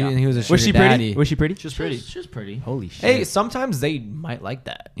baby and he was a sugar Was she daddy. pretty? Was she pretty? She's pretty. She's pretty. Holy shit. Hey, sometimes they might like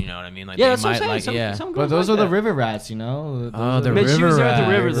that. You know what I mean? Like Yeah, they that's what I'm might saying. like Some- yeah. some But girls those like are the that. river rats, you know. Oh, the But she was there at the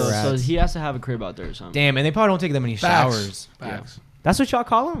river river though, rats. so he has to have a crib out there or something. Damn, and they probably don't take that many Facts. showers. Facts. That's what y'all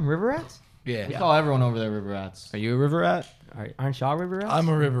call them? River rats? Yeah. We call everyone over there river rats. Are you a river rat? Aren't y'all river rats? I'm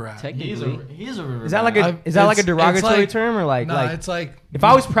a river rat. Technically. He's a river Is that rat. like a I've- is that like a it's derogatory like- term or like Nah, like it's like if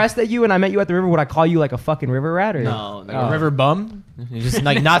I was pressed at you and I met you at the river, would I call you like a fucking river rat or No, Like Oh. a river bum? You just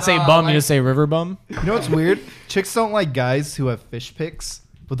like not say bum, you just say river bum. You know what's weird? Chicks don't like guys who have fish picks,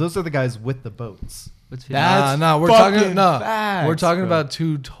 but those are the guys with the boats. What's That's we're fucking talking facts, we're talking bro. about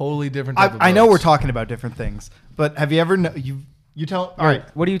two totally different type of I know we're boats. talking about different things, but have you ever you tell all right?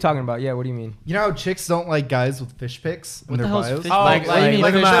 What are you talking about? Yeah, what do you mean? You know how chicks don't like guys with fish picks in What their the hell's bios? fish Like, pics?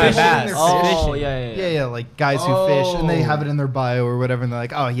 like, there's my fish in bass. their Oh, fish. yeah. Yeah, like guys who fish, and they have it in their bio or whatever, and they're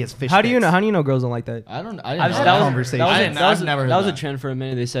like, "Oh, he has fish." How do you pics. know? How do you know girls don't like that? I didn't That know was, that that. conversation. that was, I a- didn't- that was, I've never heard that was a that. trend for a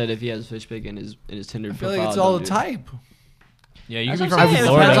minute. They said if he has fish pic in his Tinder I feel profile, like it's all don't the do it. type. Yeah, you That's can be what from I'm saying, it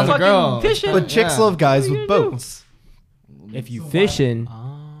Florida. depends on Florida. fucking Girl. fishing. But chicks Yeah. love guys What are with you gonna do? boats. If you fishing,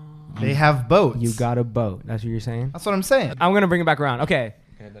 They have boats. you got a boat. That's what you're saying? That's what I'm saying. I'm gonna bring it back around. Okay.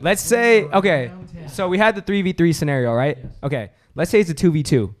 Let's say so we had the 3v3 scenario, right? Okay. Let's say it's a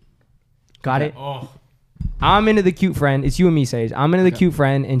 2v2. Got it? Oh. I'm into the cute friend. It's you and me, Sage. I'm into the cute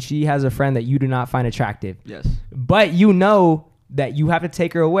friend, and she has a friend that you do not find attractive. Yes. But you know that you have to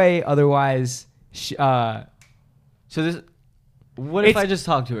take her away, otherwise, So this. What if It's- I just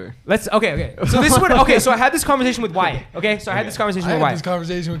talk to her? okay. So this is what. Okay, so I had this conversation with Wyatt. Okay, so I had this conversation I with had Wyatt. this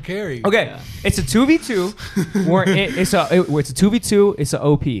conversation with Carrie. Okay, Yeah. it's a 2v2. Where it's a 2v2. It's a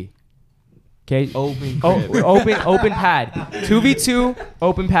OP. Okay. Open. Open pad. 2v2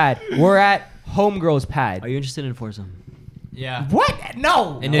 open pad. We're at homegirl's pad. Are you interested in foursome? Yeah. What?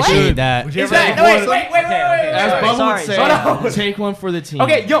 No. Initiate that. Would you Is ever that? take No, wait. one- As Sorry, Bubba sorry, would say, sorry. take one for the team.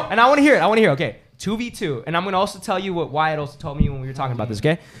 Okay, yo, and I want to hear it. Okay, 2v2, and I'm gonna also tell you what Wyatt also told me when we were talking about this.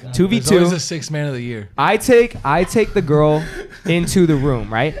 Okay, There's always 2v2. a sixth man of the year. I take the girl into the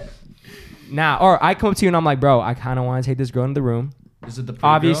room, right? Now, or I come up to you and I'm like, bro, I kind of want to take this girl into the room. Is it the pretty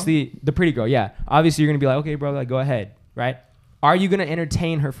Obviously, the pretty girl, yeah. Obviously, you're gonna be like, okay, bro, like go ahead, right? Are you gonna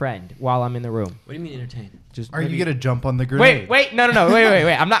entertain her friend while I'm in the room? What do you mean entertain? Just Are maybe- you gonna jump on the grenade? Wait, no,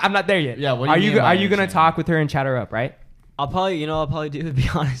 wait. I'm not there yet. Yeah, what do are you you mean by are you gonna entertain? talk with her and chat her up, right? I'll probably do, to be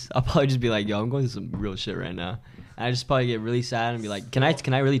honest. I'll probably just be like, yo, I'm going through some real shit right now. And I just probably get really sad and be like, can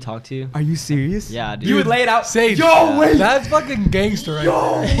I really talk to you? Are you serious? Yeah, dude. You would lay it out. Sage. Yo, wait. That's fucking gangster right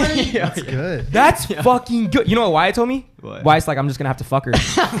there. That's good. That's fucking good. You know what Wyatt told me? What? Wyatt's like, I'm just gonna have to fuck her. It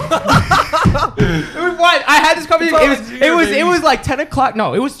was what? I had this conversation. It was like 10 o'clock.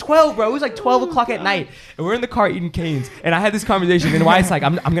 No, it was 12, bro. It was like 12 o'clock at night. And we're in the car eating canes. And I had this conversation. And Wyatt's like,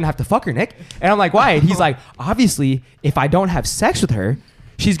 I'm gonna have to fuck her, Nick. And I'm like, Wyatt. He's like, obviously, if I don't have sex with her,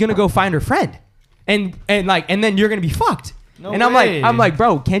 she's gonna go find her friend. And then you're gonna be fucked. No and way. I'm like,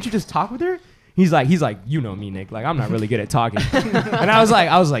 bro, can't you just talk with her? He's like, you know me, Nick. Like, I'm not really good at talking. And I was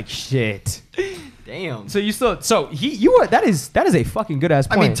like, shit. Damn. So you still, that is a fucking good ass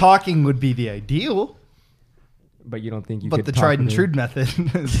I point. mean, talking would be the ideal, but you don't think you but could the talk tried and with her? true method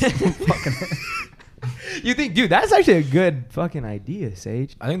is fucking. You think, dude, that's actually a good fucking idea,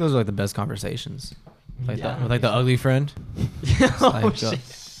 Sage. I think those are like the best conversations. Like Yeah. with like the ugly friend. Oh, Like,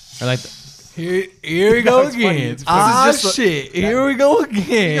 or like Here we go again. Ah, shit. Here we go You got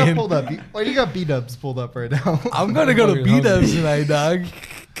again. pulled up. Why do you got B-dubs pulled up right now? I'm gonna go to B-dubs tonight, dog.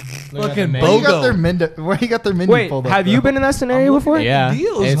 Fucking Why you got their BOGO. why you got their menu Wait, pulled up? have you though? been in that scenario before? yeah,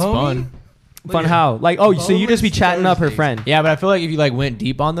 deals, it's homie. fun. Fun how? Like, oh, so you just be chatting up her Thursdays. friend. Yeah, but I feel like if you like went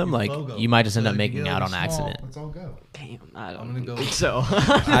deep on them, like BOGO. you might just end up Like, making yo, out on small. accident. Let's all go. damn. I don't gonna go- think so.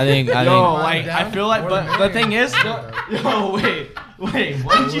 I think Yo, Write like it I down. feel like, More but than the that. thing is, yo, wait,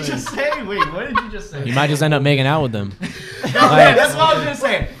 what did you just say? Wait, what did you just say? you might just end up making out with them. No, yeah, that's what I was gonna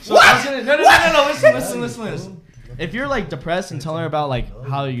say. So I was gonna, no. Listen. If you're like depressed and telling her about like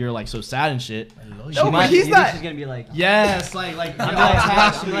how you're like so sad and shit, she but might. he's not- She's gonna be like, Yes, like I'm you're like,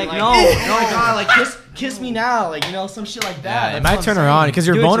 attached to I'm me, like, like, no, oh my god, like kiss me now, like some shit like that. Yeah, it That's might what turn I'm her on saying. because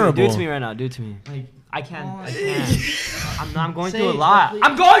you're do it to me, vulnerable. do it to me right now. Do it to me. Like, I can't. oh, I can't. I'm going through a Sage, lot. please.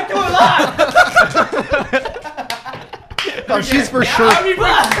 I'm going through a lot. Oh, she's for sure.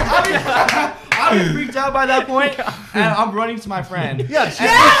 I'll be freaked out by that point, and I'm running to my friend. Yeah, she's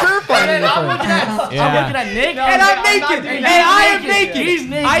for sure finding I'm a looking friend. at, Yeah. I'm looking at Nick, And I'm naked. doing And that. I am He's naked. He's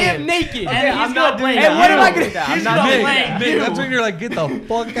naked. I am naked. And he's I'm gonna not blame doing And you. what am I gonna? He's not gonna doing blame that. you. That's when you're like, get the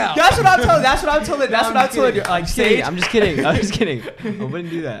fuck out. That's what I'm telling. That's what I'm telling. That's what I'm telling you. Like, I'm just kidding. Sage. I'm just kidding. I'm just kidding. I wouldn't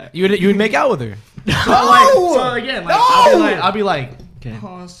do that. You would make out with her. So again, like, I'll be like, Okay.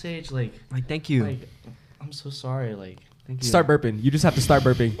 oh, Sage, like, Thank you. like, I'm so sorry, like. Thank you. Start burping. You just have to start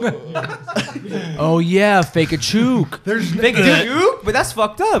burping. Oh yeah, fake a chook. Fake it, but that's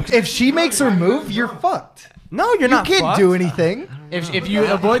fucked up. If she makes her move, you're fucked. No, you're You not. can't fucked. do anything. If you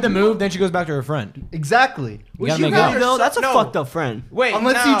avoid the move, then she goes back to her friend. Exactly. You gotta you make have out. your- That's a No. fucked up friend. Wait,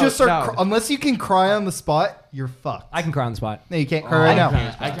 Unless no, you just start, no. unless you can cry on the spot, you're fucked. I can cry on the spot. No, you can't cry right now.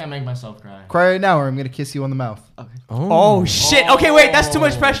 I can't make myself cry. Cry right now, or I'm gonna kiss you on the mouth. Oh shit. Okay, wait. That's too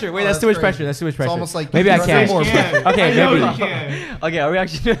much pressure. Wait, Oh, that's too that's much crazy. pressure. That's too much It's pressure. almost like maybe I you can't. more. Okay, maybe. Okay, are we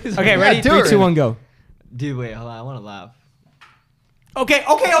actually doing this? Okay, ready? do 3, it. 2, 1, go. Dude, wait, hold on. I want to laugh. Okay.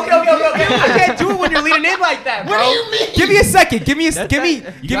 I can't do it when you're leaning in like that, bro. What do you mean? Give me a second. Give me 1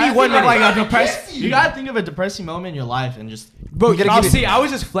 minute. Like a depressing. You gotta think of a depressing moment in your life and just. Bro, You gotta I'll give it- see. I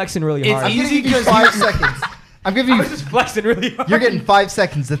was just flexing really It's hard. I'm easy giving you because 5 seconds. I'm giving I you. was just flexing really hard. You're getting 5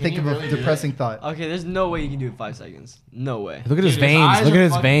 seconds to think you of a really do depressing thought. Okay, there's no way you can do it in 5 seconds. No way. Look at his Dude, his veins. eyes Look are at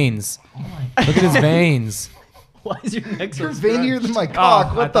his fucking- veins. Oh my. Look at his veins. Why is your neck so You're veinier than my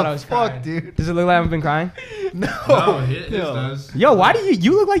cock. what the fuck, dude? Does it look like I haven't been crying? No. His does. Yo, why do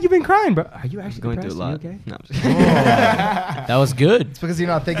you look like you've been crying, bro? Are you actually Going depressed? through a lot. You okay? No, I'm just kidding. That was good. It's because you're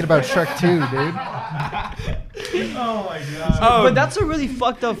not thinking about Shrek 2, dude. But that's a really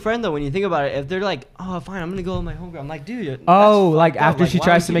fucked up friend though when you think about it. If they're like, oh fine, I'm gonna go with my homegirl. I'm like, dude. that's Oh, like fucked up. after she why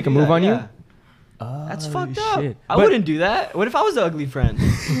tries would to you make a do move that? on you? Yeah. That's fucked shit. up. I But- wouldn't do that. What if I was the ugly friend?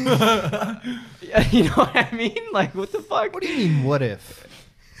 Yeah, you know what I mean? Like, what the fuck? What do you mean, what if?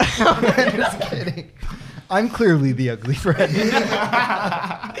 I'm just kidding. I'm clearly the ugly friend.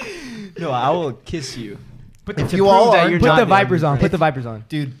 No, I will kiss you. If you all that are, you're Put not the the vipers ugly on. friend. Put the vipers on.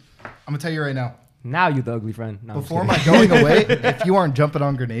 dude, I'm gonna tell you right now. Now you're the ugly friend. No, I'm just Before kidding. my going away, if you aren't jumping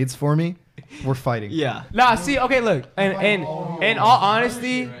on grenades for me, we're fighting. Yeah. Nah, see, okay, look, and in all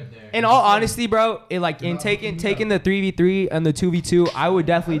honesty, In all honesty, bro, in taking the 3v3 and the 2v2, I would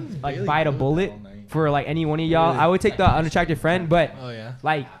definitely like bite a bullet for like any one of y'all. I would take the unattractive friend, but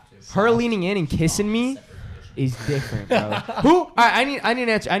like her leaning in and kissing me is different, bro. Who? All right, I need an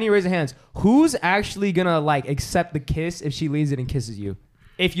answer. I need to raise the hands. Who's actually gonna like accept the kiss if she leans in and kisses you?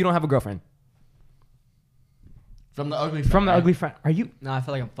 If you don't have a girlfriend. From the ugly friend. From the ugly friend. Are you? No, I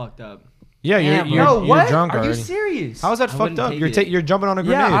feel like I'm fucked up. Yeah, Damn, you're drunk Are already. you serious? How is that I fucked wouldn't up? take You're jumping on a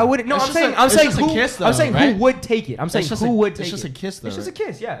grenade. Yeah, I wouldn't. No, It's I'm just saying. a- I'm it's saying just a who. kiss, I'm though, saying right? who would take it. I'm saying just who a- would take it's just it. a kiss, though, It's just a right?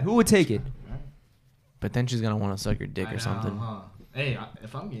 kiss. Yeah, who would take it? But then she's gonna want to suck your dick or something. Hey,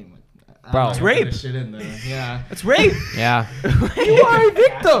 if I'm getting like, Bro, I'm it's not gonna rape. put Shit in there. Yeah. It's rape. Yeah. You are a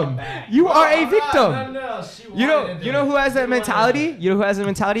victim. You are a victim. You know who has that mentality? You know who has that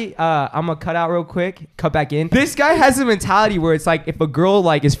mentality? I'm gonna cut out real quick, cut back in. This guy has a mentality where it's like if a girl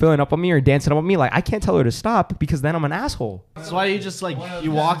like is filling up on me or dancing up on me, like I can't tell her to stop because then I'm an asshole. That's why you just like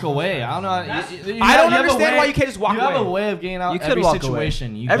you walk away. I don't know. I don't understand why you can't just walk You have a away. way of getting out You could every walk away.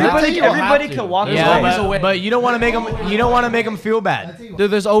 situation. You Everybody have to. everybody can walk There's Yeah, always a way. but you don't want to make them. You don't want to make them feel bad.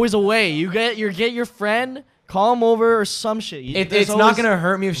 Dude, there's always a way. You get your friend, call him over or some shit. It's not gonna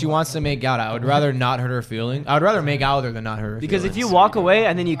hurt me if she wants to make out. I would rather not hurt her feeling. I would rather make out with her than not hurt her. Because if you feelings. walk away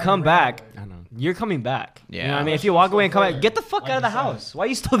and then you come back, you're coming back. You know what I mean? If you walk away and come back, get the fuck out of the house. Why are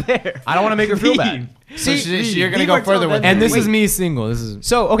you still there? I don't want to make her feel bad. So you're gonna leave go or tell further with them And it. this is me single. This is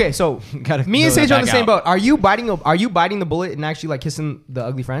So okay, so gotta me and fill that Sage on the back same out. boat. Are you biting the bullet and actually like kissing the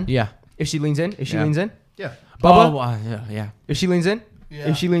ugly friend? Yeah. If she leans in, Yeah. Yeah. Bubba. Yeah. If she leans in,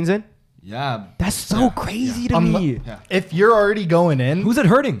 if she leans in, Yeah. that's so crazy to me. If you're already going in, Who's it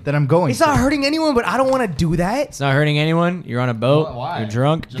hurting? then I'm going. It's not hurting anyone, but I don't want to do that. It's not hurting anyone. You're on a boat. Why? You're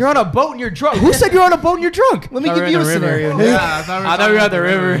drunk. You're on a boat and you're drunk. Who said you're on a boat and you're drunk? Let me Thought give we you were a in the river. scenario, Nick. Yeah, I thought we were at the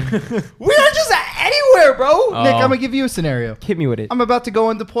river. We are just anywhere, bro. Nick, Oh. I'm gonna give you a scenario. Hit me with it. I'm about to go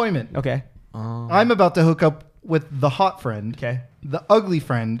on deployment. Okay. I'm about to hook up with the hot friend. Okay. The ugly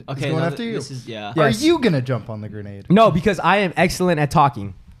friend is Okay, going no, after you. this is Yeah. Are Yes. you gonna jump on the grenade? No, because I am excellent at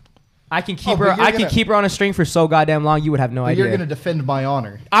talking. I can keep but her. you're I can gonna- keep her on a string for so goddamn long. You would have no But idea. you're gonna defend my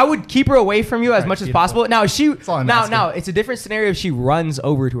honor. I would keep her away from you as Right, much as beautiful. possible. Now, if she all I'm now asking. now it's a different scenario if she runs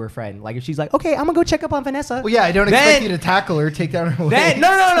over to her friend. Like if she's like, okay, I'm gonna go check up on Vanessa. Well, yeah, I don't Then- expect you to tackle her, take down her. Then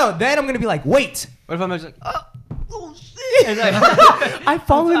no. Then I'm gonna be like, wait. What if I'm just like, oh shit? And like, I've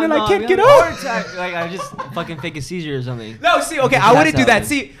fallen and I can't get up. up. Like I just fucking fake a seizure or something. No, see, okay, Because I wouldn't that's do how that. it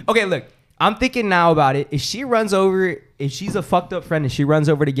See, okay, look, I'm thinking now about it. If she runs over, if she's a fucked up friend and she runs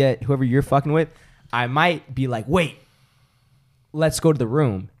over to get whoever you're fucking with, I might be like, wait, let's go to the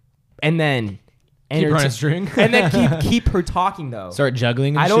room, and then Keep her on a string. and then keep her talking though. Start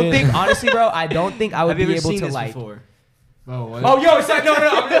juggling. And I don't shit. think, honestly, bro, I don't think I would Have you be ever able seen to this like. before? Oh, yo, it's like, no.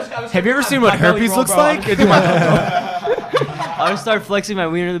 Have you ever seen what belly herpes roll, looks bro. I'm like? gonna do my- I would start flexing my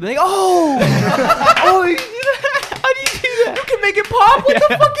wiener and be like, oh, oh, you do that? How do you do that? You can make it pop. What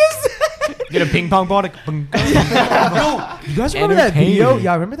the fuck is that? Get a ping pong ball. Yo, you guys remember that video? Entertaining.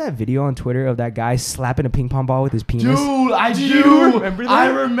 Yeah, remember that video on Twitter of that guy slapping a ping pong ball with his penis? Dude, I you do. remember that? I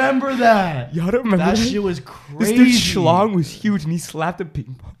remember that. Y'all don't remember That that? shit was This crazy. dude's schlong was huge and he slapped a ping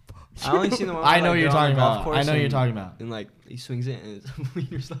pong ball. I only seen the one. I where, know like, what you're they're on talking the golf about. course I know what you're and- talking about. And like he swings it and it's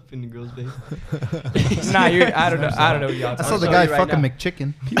wiener slapping the girl's face. Nah, I don't know. I don't know what y'all I talking saw the about. guy you right fucking now.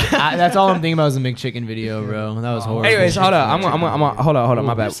 McChicken. That's all I'm thinking about is the McChicken video, bro. That was horrible. Anyways, hold up. I'm gonna hold on.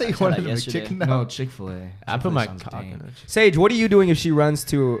 My You bad. say you tried wanted that a yesterday. McChicken now? No, Chick-fil-A. I put my Chick-fil-A cock sounds in dang. it. Sage, what are you doing if she runs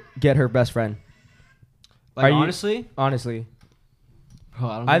to get her best friend? Like Are you- honestly, Honestly, bro,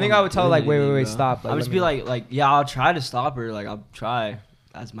 don't I know think what I would tell her like, doing, wait, bro. stop. I'll just be like, yeah, I'll try to stop her. Like I'll try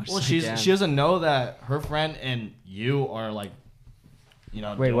as much Well, as I she can. doesn't know that her friend and you are like, Wait,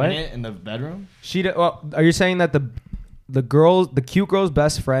 doing what? it in the bedroom. Well, are you saying that the cute girl's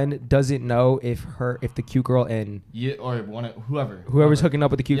best friend doesn't know if the cute girl and You or whoever. whoever's hooking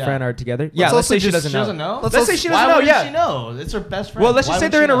up with the cute Yeah. friend are together? Yeah, Let's let's say also she just- doesn't She doesn't know. Let's say she doesn't Why know. wouldn't Yeah. she know? It's her best friend. Well, let's just Why say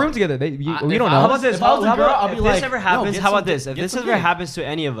would they're she in a know? room together. We If don't I- know. How about this? If I was a girl, I'd be if like, this ever no, happens, get how some- about this? If get this some ever dick. happens to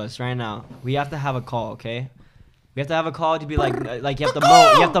any of us right now, we have to have a call, okay? We have to have a call to be like you have to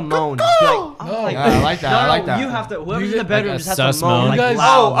moan. You have to moan. Just be like, oh, like, Yeah, I like that. I like that. You have to. Whoever's You in the get, bedroom like, a just has sus to moan. moan. Like, You guys-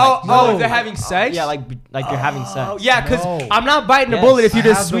 loud, like, if they're having sex? yeah, like you're having sex. Oh, yeah, because No. I'm not biting a Yes, bullet if you're I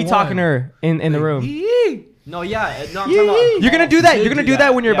just have the sweet talking one. her in the room. No, yeah, no, I'm talking about. You're gonna do that. You're gonna do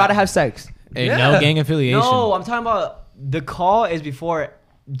that when you're Yeah. about to have sex. Hey, no gang affiliation. No, I'm talking about the call is before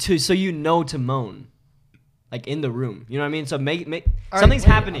so you know to moan, like in the room. You know what I mean? So make right, something's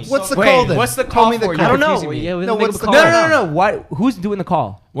happening. What's the Wait, call then? what's the Call call me the for? call. I don't know. confusing me. Yeah, we No, have to what's make up the a call? call. No. What? Who's doing the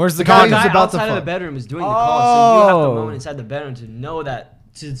call? Where's the guy The guy? who's guy about to outside of the fuck. bedroom is doing the call, so you have to Oh. moan inside the bedroom to know that.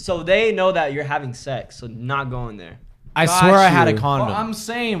 So they know that you're having sex. So not going there. I Got swear I had a you. condom. Well, I'm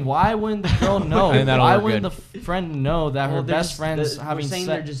saying, why wouldn't the girl know? And that'll Why work wouldn't good. the friend know that her Well, best friend's we're having saying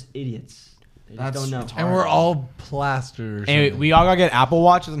sex? they're just idiots. They That's just don't know. retarded. And we're all plastered. Or Hey, something. we all gotta get Apple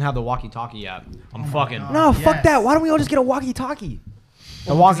Watches and have the walkie-talkie app. I'm fucking. No, fuck that. Why don't we all just get a walkie-talkie?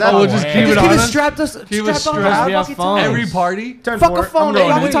 The walkie. Oh, we'll just keep it Just on keep it us? strapped us. Keep it strapped on strapped. us. We have Walkie-talkie. phones. Every party. Fuck a phone. The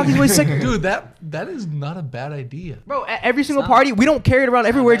walkie-talkie's way sicker. Dude, that is not a bad idea. Bro, at every single party, we don't carry it around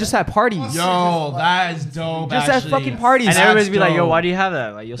everywhere. Just at parties. Yo, that is dope. Just at actually. fucking parties. And That's everybody's be like, yo, dope. why do you have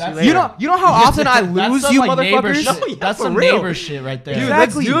that? Like, you'll see That's- later. You know how often I That's lose some, you like, neighbor motherfuckers. shit. That's For some real. neighbor shit right there. Dude,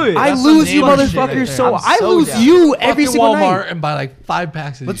 Exactly. let's do it. I That's some lose you neighbor shit motherfuckers. right there. So I'm I so lose down. you every Fucking single Walmart night. and buy like 5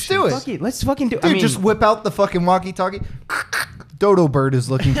 packs of Let's these do shits. it. Fuck it. Let's fucking do. Dude, just whip out the fucking walkie-talkie. Dodo Bird is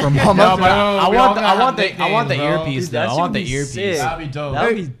looking for mama. No, but I we all want the gotta have earpiece Dude, though. that I shit want would the be earpiece. sick. That'd be dope. That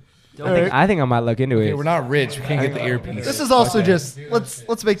would be. I think I might look into Okay, it. we're not rich. We can't get the earpiece. This is also just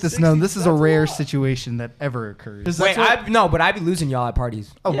let's make this known. This is a rare situation that ever occurs. Wait, but I'd be losing y'all at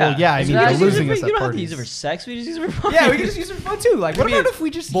parties. Oh well, yeah. I mean, Yeah, you're losing us you at don't have to use it for parties. sex. We just use it for fun. Yeah, we can just use it for fun too. Like, What maybe, about if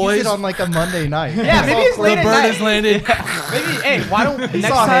we just Boys. use it on like a Monday night? yeah, maybe it's The late at bird night. has landed. Maybe, hey, why don't next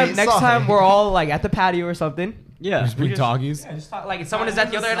Saw time? hay, Next saw time hay. we're all like at the patio or something. Yeah. Just bring talkies. Just talk, like if someone is at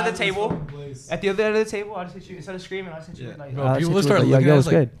the other end of the table. At the other end of the table, I'll just hit you instead of screaming. I'll just hit you like. Bro, people will start looking at us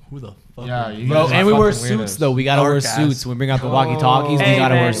like, who the fuck? Yeah, are you you? Bro, guys and are we wear fucking suits weirdos. though. We gotta wear Dark ass. suits. When we bring out the walkie-talkies, Hey, we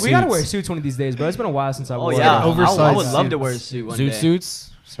gotta man, wear suits. we gotta wear suits one of these days, bro. It's been a while since I Oh wore. yeah. I oversized would love to suits. wear a suit one Zoot day.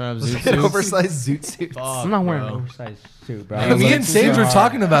 suits. Straight up zoot An suits. oversized zoot suit. I'm not wearing an Bro. oversized suit, bro. Hey, Me and Sage were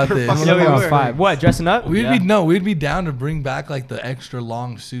talking about this. I'm Yeah, we on were. 5. What? Dressing up? We'd be down to bring back like the extra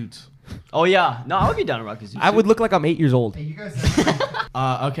long suits. Oh yeah. No, I would be down to rock a suit. I would look like I'm 8 years old.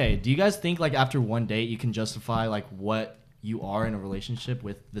 Okay. Do you guys think like after one date you can justify like what you are in a relationship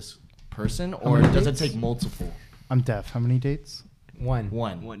with this person, or many does it dates? take multiple? I'm deaf. How many dates? One.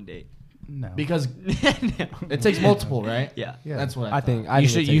 one date. No. Because No. it takes multiple, right? Yeah. Yeah. That's what I think.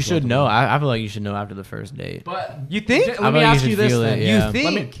 You should know. I feel like you should know after the first date. But You think? Let I me feel like ask you you should this feel then. it, yeah. You think?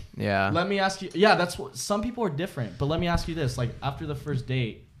 Let me Yeah. let me ask you. Yeah, that's what some people are different. But let me ask you this: like after the first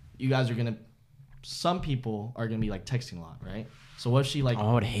date, you guys are gonna. Some people are gonna be like texting a lot, right? So what if she like? Oh,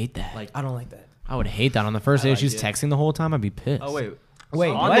 I would hate that. Like I don't like that. I would hate that on the first I date. like She's it. texting the whole time. I'd be pissed. Oh wait. Wait,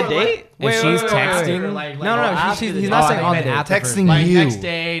 On what? the date? If she's texting, like, No, no, after he's the not date. saying I on the meant date. after Texting like you. next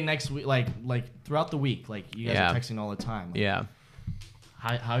day, next week, like throughout the week, like you guys Yeah. are texting all the time. Like, yeah.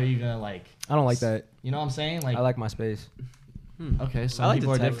 How are you gonna like? I don't like that. You know what I'm saying? Like, I like my space. okay, some I like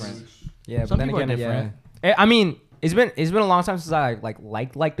people the are text. different. Yeah, Some but then people are again, different. yeah. I mean, it's been a long time since I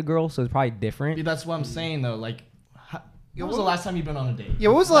liked the girl, so it's probably different. Dude, that's what I'm saying though. Like, when was the last time you've been on a date? Yeah.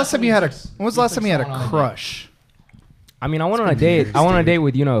 When was the last time you had a? took- When was the last took time you had someone on a date? crush? I mean, I went on a date. I went on a date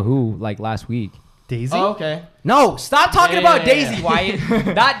with you know who like last week. Daisy. Oh, okay. No, stop talking Yeah, about yeah, Daisy, yeah.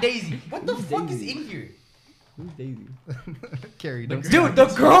 Wyatt. Not Daisy. What the fuck is in here? Carrie. Don't Dude, the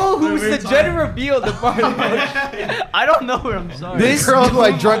girl who's the gender reveal the part. I don't know her. I'm sorry. This girl who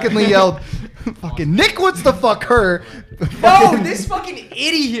I drunkenly yelled, "Fucking Nick wants to fuck her." No, this fucking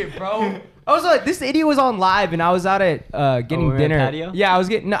idiot, bro. I was like, this idiot was on live, and I was out at getting we're at dinner. patio? Yeah, I was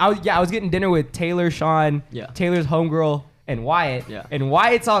getting dinner with Taylor, Sean, Yeah. Taylor's homegirl, and Wyatt. Yeah. And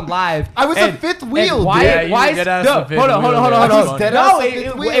Wyatt's on live. I was and, a fifth and wheel, Wyatt, dude. Yeah, you Wyatt's, dead ass no, the fifth hold on. wheel, I No, was dead ass the fifth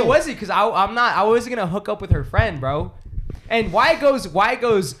it wheel. wasn't because I wasn't gonna hook up with her friend, bro. And Wyatt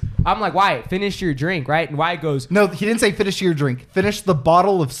goes. I'm like, Wyatt, finish your drink, right? And Wyatt goes, No, he didn't say finish your drink. Finish the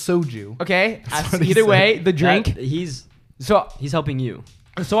bottle of soju. okay. what he Either said. way, the drink. He's So helping you.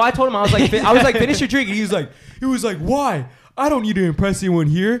 So I told him I was like finish your drink, and he was like why? I don't need to impress anyone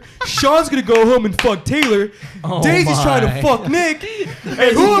here. Sean's gonna go home and fuck Taylor. Daisy's trying to fuck Nick.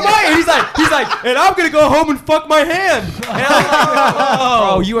 And who am I? And he's like, and I'm gonna go home and fuck my hand. And I was like,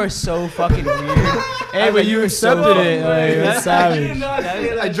 bro, you are so fucking weird. Hey, but you accepted it. Like, that's savage.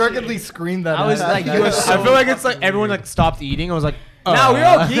 I drunkenly screamed that. I was out. like, you are so. I feel like it's like everyone like stopped eating. I was like, Nah, we were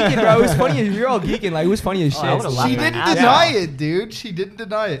all geeking, bro. It was funny. We were all geeking. Like it was funny as shit. I would've laughed She my didn't ass deny it, dude. She didn't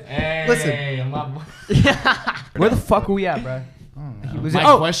deny it. Hey, Listen. I'm not. Where the fuck were we at, bro? Was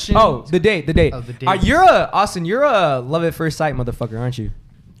My it- question- Oh, the date. Oh, the date. You're Austin. You're a love at first sight motherfucker, aren't you?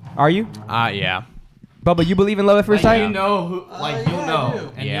 Are you, yeah. Bubba? You believe in love at first Like, sight? you know who? Like you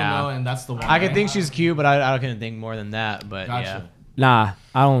know, and Yeah. you know, and that's the one. I can right? think she's cute, but I couldn't think more than that. But Gotcha. Nah,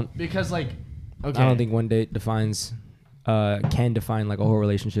 I don't. Because like, okay. I don't think one date can define like a whole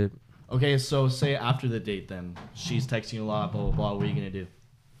relationship. Okay, so say after the date, then she's texting you a lot, blah blah blah. What are you gonna do?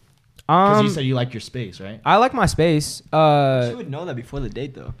 Because you said you like your space, right? I like my space. She would know that before the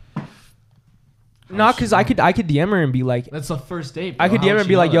date, though. Not because I could DM her and be like, That's the first date. I bro. could How DM her would and she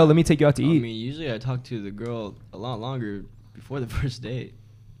be like, know yo, that? let me take you out to I eat. mean, usually I talk to the girl a lot longer before the first date.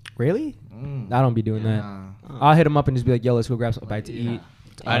 Really? I don't be doing that. I'll hit him up and just be like, yo, let's go grab something bite to eat.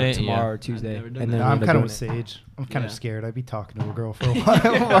 I didn't- tomorrow yeah. or Tuesday. I've never done And then that. we'll I'm end up kind of doing with it. Sage. I'm kind of Yeah. scared. I'd be talking to a girl for a while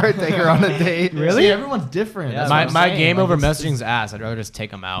before I take her on a date. See, everyone's different. Yeah, That's My what I'm my saying. game Like, over it's- messaging's ass. I'd rather just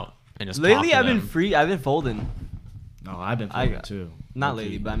take them out and just Lately, talk I've to been them. free. I've been folding. No, I've been I- folding too. Not Low-key.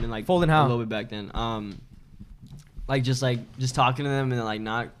 lately, but I mean like Folding how? a little bit back then. Like just talking to them and then like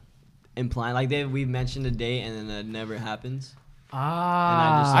not implying like we mentioned a date and then it never happens.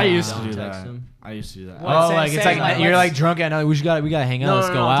 Ah. I used to don't do text that. them. I used to do that. What? Oh, Say- like it's say, like like, you're let's- like drunk at night. We gotta hang out. No, Let's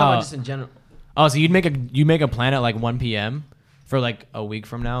no, go no, I'm talking about out. just in general. Oh, so you make a plan at like 1 p.m. for like a week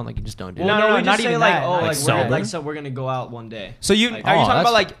from now. Like you just don't do Well, that. no, no, no, we not just say even like, that. oh, Like like sober? so we're gonna go out one day. So you Like, are you oh, talking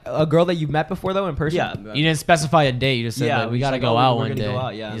about that's- like a girl that you've met before though in person? Yeah, You didn't specify a date. You just said Yeah, like, we we gotta just go like, oh, out we're one gonna day. go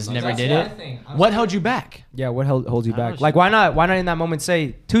out, yeah. You just That's never what did I it. What held you back? Yeah, what holds you I don't back? know, Like why not in that moment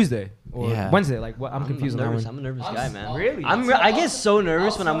say Tuesday or Yeah. Wednesday? Like what? I'm confused on that nervous. one. I'm a nervous guy, man. Really? I get so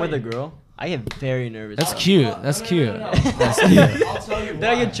nervous when I'm with a girl. I get very nervous. That's cute. That's cute. That's cute. Then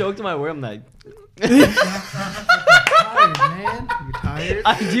I get choked in my word. I'm like, man. You're tired.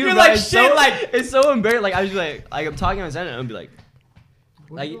 I do. You're bro. like, It's shit, so, like- it's so embarrassing. Like I was like I'm talking to my son and I'll be like,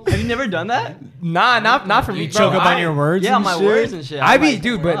 have you never done that? Nah, not for me. You bro. choke up on your words. Yeah, and my shit? words and shit. I I'm be, like,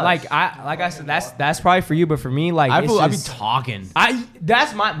 dude, but fuck. like I said, that's probably for you, but for me, like I it's be just- talking.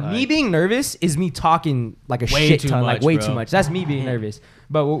 That's me being nervous is me talking like a Way shit too ton, like much, way bro. too much. That's me being nervous.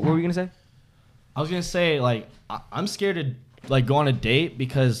 But what were we gonna say? I was gonna say like I'm scared to like go on a date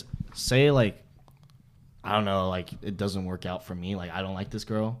because say like I don't know like it doesn't work out for me like I don't like this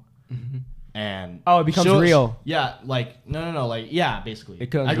girl and Oh, it becomes she'll- real. yeah like no like yeah basically It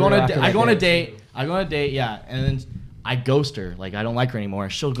becomes I go on real a after I that go on a date. date yeah and then I ghost her like I don't like her anymore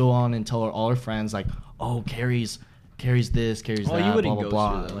she'll go on and tell all her friends like oh Carrie's this Carrie's Oh, that you blah wouldn't blah ghost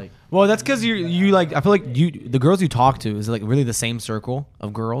blah her, though. like Well, that's because you like. I feel like the girls you talk to is like really the same circle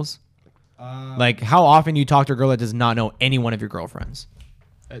of girls. Like how often do you talk to a girl that does not know any one of your girlfriends?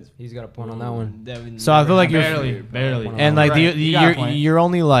 He's got a point on that one. So I feel like you're barely and like Right. You got a point. you're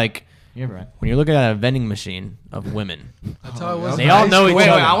only like You're right. when you're looking at a vending machine of women. That's how it was. They in all high know school. each Wait,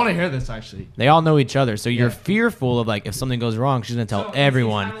 other. I want to hear this actually. They all know each other, so you're fearful of like if something goes wrong, she's gonna tell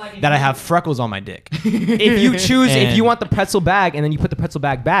everyone that I have freckles on my dick. If you choose, if And- you want the pretzel bag and then you put the pretzel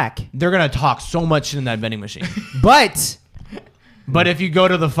bag back, They're gonna talk so much shit in that vending machine. but But if you go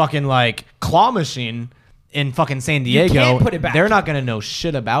to the fucking like claw machine in fucking San Diego, can't put it back. they're not gonna know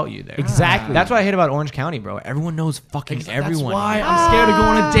shit about you there. Exactly. That's what I hate about Orange County, bro. Everyone knows fucking everyone. That's why here. I'm scared to go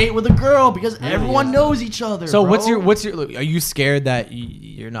on a date with a girl because everyone knows each other. So bro. what's your? Are you scared that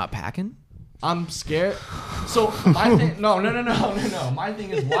you're not packing? I'm scared. So my thing, no. My thing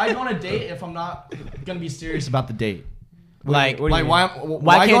is why go on a date if I'm not gonna be serious about the date? Like, Like why go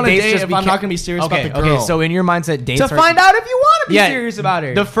can't on a dates date just if be I'm ca- not gonna be serious okay, about the girl? Okay, so in your mindset, dates to are, find out if you want to be Yeah, serious about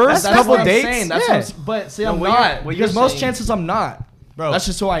her. The first that's couple what I'm dates, saying. That's yeah. what but see, No, I'm what you're- not what you're because most saying- chances I'm not. Bro. That's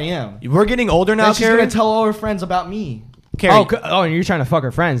just who I am. we're getting older now, Now she's Carrie. gonna tell all her friends about me. Carrie. and you're trying to fuck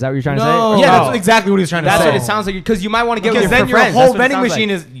her friends. Is that what you're trying to No. say? yeah, Oh. that's exactly what he's trying to That's say. what it sounds like. Because you might want to get Because with then her your friends. whole That's what it vending sounds machine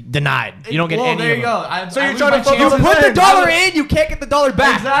like. is denied. You don't get Well, any. there of you them. go. I So you're lose trying to my fuck You all chances. the put the friends. dollar in, you can't get the dollar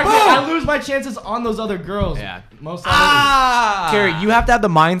back. Exactly. Boom. I lose my chances on those other girls. Yeah. Most Carrie, you have to have the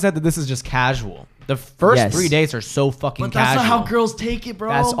mindset that this is just casual. The first Yes. 3 dates are so fucking But that's casual. not how girls take it, bro.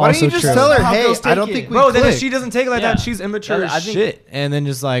 That's Why don't you also just true. tell her, How hey, girls I take don't it. think we Bro, then if click. she doesn't take it like Yeah. that, she's immature I as think- shit, and then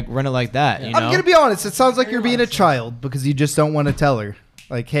just like run it like that. You know? I'm gonna be honest. It sounds like you're being a child because you just don't want to tell her.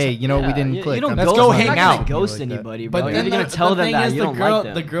 Like, hey, you know, we didn't click. You don't I'm Let's ghost, go you're hang not out. gonna ghost Like that. anybody, But bro. then You're gonna the tell them thing that is you don't girl, like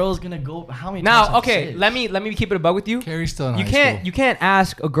them. the girl's gonna go. How many times? Now, have to okay, say it? let me keep it a bug with you. Carrie's still in You high can't school. you can't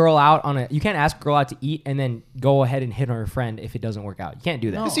ask a girl out on a you can't ask a girl out to eat and then go ahead and hit on her friend if it doesn't work out. You can't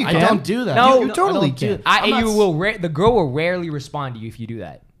do that. No, Yes, you I can. don't do that. No, you no, totally I don't do can. it. I'm not The girl will rarely respond to you if you do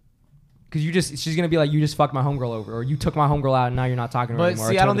that. Because she's gonna be like, you just fucked my homegirl over, or you took my homegirl out and now you're not talking to her But anymore.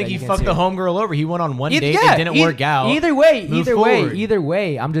 see, I don't think he fucked the homegirl over. He went on one date, it didn't work out. Either way, Move either forward.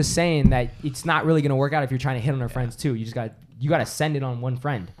 way, I'm just saying that it's not really gonna work out if you're trying to hit on her friends too. You just gotta send it on one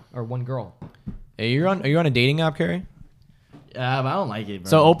friend or one girl. Hey, are you on a dating app, Carrie? Yeah, but I don't like it, bro.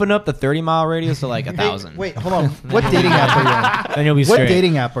 So open up the 30-mile radius to like 1,000. Wait, hold on. What dating app are you on? Then you'll be What straight.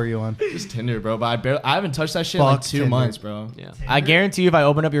 dating app are you on? just Tinder, bro. But I haven't touched that shit in like Fuck 2 Tinder. months, bro. Yeah. I guarantee you, if I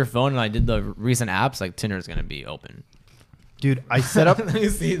open up your phone and I did the recent apps, like Tinder's gonna be open. Dude, I set up. Let me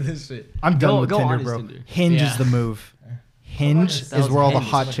see this shit. I'm done with Go on Tinder, his bro. Tinder. Hinge Yeah. is the move. Hinge is where all the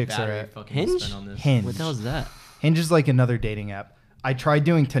hot chicks are at. Hinge? Hinge. What the hell is that? Hinge is like another dating app. I tried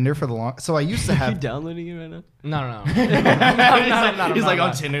doing Tinder for the long. So I used to Are you have. downloading it right now? No. He's like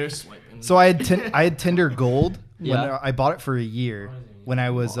on Tinder swiping. So I had Tinder Gold when Yeah. I bought it for a year when I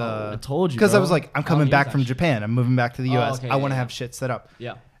was. I told you, Because I bro. was like, I'm I don't coming use back that from shit. Japan. I'm moving back to the Oh, U.S. okay, I want to yeah, have shit set up.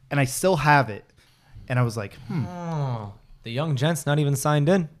 Yeah. and I still have it. And I was like, Oh, the young gent's not even signed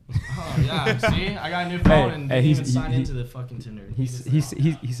in. Oh yeah, see, I got a new phone and didn't even sign into the fucking Tinder. He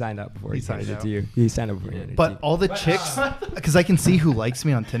signed up before he signed signed it out. to you. He signed up before you. But all the chicks, because I can see who likes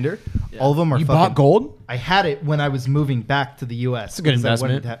me on Tinder, all of them are You fucking. bought gold? I had it when I was moving back to the U.S. It's a good because I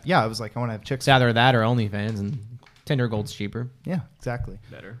wanted investment. to yeah, I was like, I want to have chicks. It's either that or OnlyFans, and Tinder Gold's cheaper. Yeah, exactly.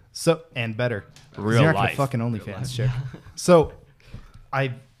 Better. So and better. 'Cause Real you're not life. gonna fucking OnlyFans chick. So,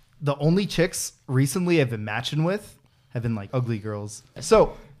 the only chicks recently I've been matching with have been like ugly girls.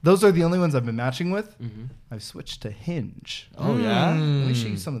 So those are the only ones I've been matching with. I've switched to Hinge. Oh yeah. Let me show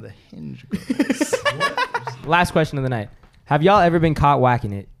you some of the Hinge girls. Last question of the night: have y'all ever been caught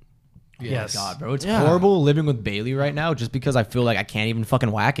whacking it? Yes. God, bro, it's horrible living with Bailey right now just because I feel like I can't even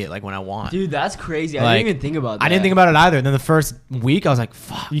fucking whack it like when I want. Dude, that's crazy. I Like, didn't even think about that. I didn't think about it either. Then the first week, I was like,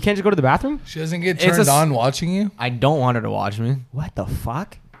 fuck. You can't just go to the bathroom. She doesn't get It's a turned s- on watching you. I don't want her to watch me. What the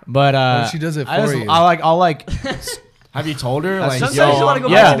fuck? But What if she does it I for you? I'll like Have you told her? Like, Sometimes yo, you wanna go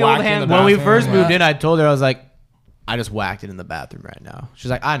I'm back to the old whacking hand- the when we bathroom, first like- moved in, I told her, I was like, I just whacked it in the bathroom right now. She's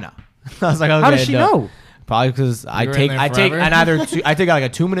like, I know. I was like, okay. How does she know? Probably because I were in take there I take forever? an either I take like a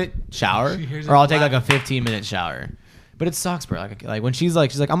 2-minute shower She hears or I'll it take like whack. a 15-minute shower. But it sucks, bro. Like when she's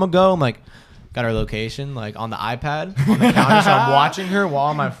like I'm gonna go. I'm like, got her location like on the iPad on the counter. So I'm watching her while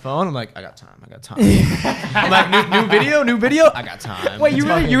on my phone. I'm like, I got time. I'm like, new video. I got time. Wait, It's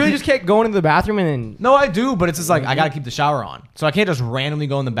fucking- you really just kept going into the bathroom and then No, I do, but it's just like I gotta keep the shower on, so I can't just randomly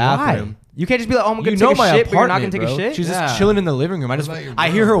go in the bathroom. why? You can't just be like, oh, I'm gonna You take know a my shit, but you're not apartment, gonna take a bro. shit. She's Yeah. just chilling in the living room. about your I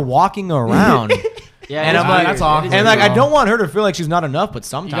hear her walking around, Yeah, and I'm like, that's awkward, and like I bro. don't want her to feel like she's not enough, but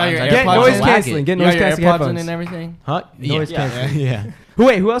sometimes I your just Get AirPods wanna noise in? whack canceling. it. Get You noise got your canceling AirPods in headphones. and everything. Huh? Noise Yeah. canceling. Yeah.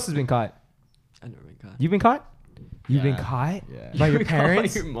 Wait, who else has been caught? I've never been caught. You've been caught? You've been Yeah. caught Yeah. by your You caught by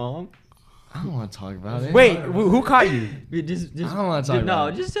parents? your mom? I don't want to talk about it. Wait, who caught you? Just, I don't wanna talk dude, about no,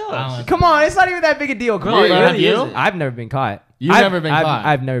 it. just tell I don't us. wanna- Come on, it's not even that big a deal. Come Really? on, Have you? isn't. I've never been caught. You've never been caught.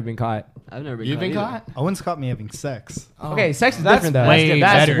 I've never been caught. I've never been You've caught. been either. caught? Owen's caught me having sex. Okay, sex is That's different though. way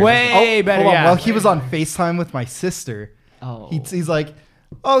That's better. way better. Hold on. Yeah. Well, he was on FaceTime with my sister. Oh. He's like,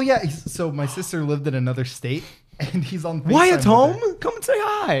 oh yeah. So my sister lived in another state, and he's on FaceTime Wyatt's with home. her. Come and say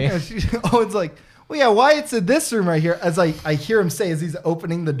hi. Yeah, Owen's like, well, yeah, Wyatt's in this room right here. As I hear him say as he's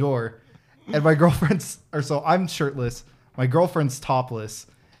opening the door, and my girlfriend's, or so I'm shirtless, my girlfriend's topless,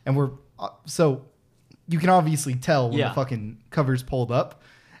 and we're, so you can obviously tell when Yeah. the fucking cover's pulled up.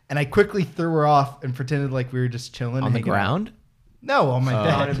 And I quickly threw her off and pretended like we were just chilling. On the hanging out. ground. No, on my on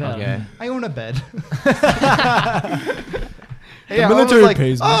bed. a bed. Okay. I own a bed. The Yeah, I was military like,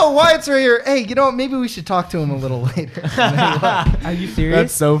 pays me. oh, Wyatt's right here. Hey, you know what? Maybe we should talk to him a little later. And then he left. Are you serious?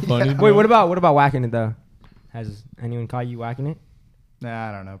 That's so funny. Yeah. Wait, what about whacking it though? Has anyone caught you whacking it? Nah,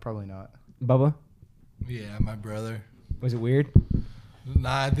 I don't know. Probably not. Bubba, Yeah, my brother. was it weird?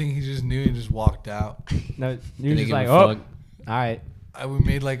 Nah, I think he just knew and just walked out. No, you're Didn't just give like, a oh, fuck. all right. We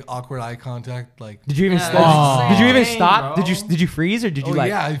made like awkward eye contact. Like, Did you even Yeah, stop? that's Did you even insane, stop? bro. Did you freeze or did you oh like?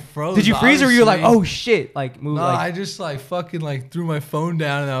 yeah, I froze. Did you freeze or were you like, obviously. oh shit, like move No, like? I just like fucking like threw my phone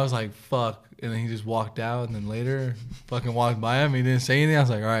down and I was like, fuck. And then he just walked out and then later fucking walked by him. He didn't say anything. I was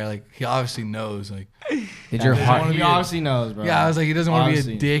like, all right, like he obviously knows. Like, Did your Doesn't heart? wanna He be a- obviously knows, bro. yeah, I was like, he doesn't want to be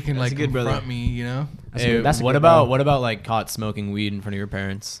Obviously. a dick and That's like a good brother. confront me, you know? Hey, that's a what good about bro. what about like caught smoking weed in front of your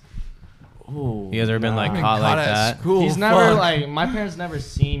parents? Ooh. You guys ever been like Nah. caught like at that? school. He's never fuck. like my parents never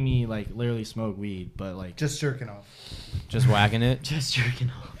seen me like literally smoke weed, but like Just jerking off. Just whacking it? Just jerking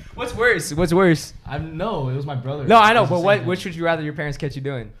off. What's worse? What's worse? I know it was my brother. No, I know, It was but the what same which thing. would you rather your parents catch you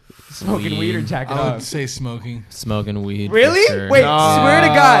doing? Smoking weed or Weed. jacking I would off? say smoking. Smoking weed. for Really? sure. Wait, swear to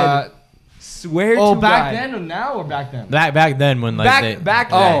God. Swear Oh, to back God. then or now or back then? Back then when like Back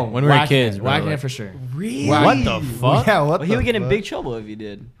yeah, then. when we were whacking kids, it, bro. whacking like- it for sure. Really? What the fuck? Yeah, what Well, he the would get in fuck? big trouble if he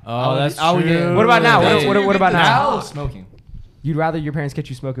did. Oh, that's I would get- true. What about now? Hey, What about now? Smoking. You'd rather your parents catch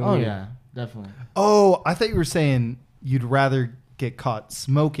you smoking Oh weed? yeah, definitely. Oh, I thought you were saying you'd rather get caught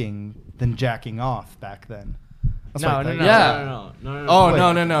smoking than jacking off back then. That's what I No, thought no, you no. said. Yeah. No. Oh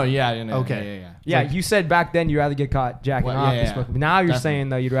Wait. no. Yeah. Okay. Yeah. Yeah, you said back then you'd rather get caught jacking Well, off yeah, than yeah. smoking. Now you're Definitely. saying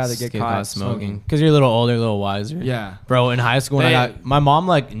though you'd rather get caught smoking because you're a little older, a little wiser. Yeah. Bro, in high school, when I They- got my mom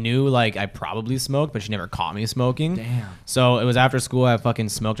like knew like I probably smoked, but she never caught me smoking. Damn. So it was after school. I fucking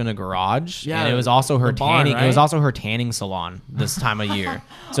smoked in a garage, Yeah, and it was also her the barn, tanning. It was right? also her tanning salon this time of year.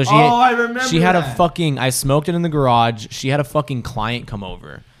 So she, Oh, I remember she had a that. fucking. I smoked it in the garage. She had a fucking client come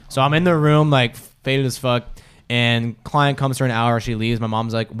over. So I'm in the room like faded as fuck, and client comes for an hour. She leaves. My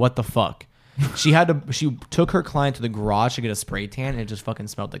mom's like, "What the fuck?" She took her client to the garage to get a spray tan, and it just fucking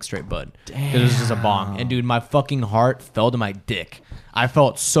smelled like straight bud. Damn. It was just a bong. And dude, my fucking heart fell to my dick. I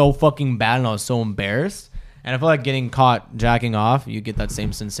felt so fucking bad, and I was so embarrassed. And I feel like getting caught jacking off, you get that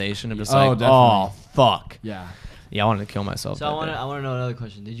same sensation of just Oh, like, definitely. oh fuck. Yeah. Yeah, I wanted to kill myself. So that I day. want to know another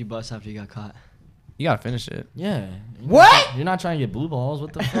question. Did you bust after you got caught? You gotta finish it. Yeah. What? You're not trying to get blue balls.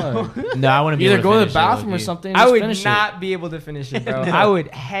 What the fuck? No, I want to be Either able to go to the finish it, bathroom or low-key. something. I just would finish not be able to finish it, bro. I would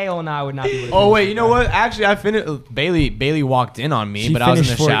hell no, I would not be able to. Oh finish wait, it, you know bro. what? Actually, I finished. Bailey walked in on me, She but I was in the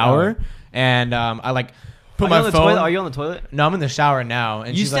finished for it, shower, and I like put Are my you on the phone. toilet? Are you on the toilet? No, I'm in the shower now,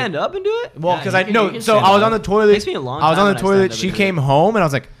 and You she's stand like, up and do it? Well, Yeah, because you I can- no, you can so stand I was up. on the toilet. Takes me a long I was time on when the I toilet. stand up She and do came home, and I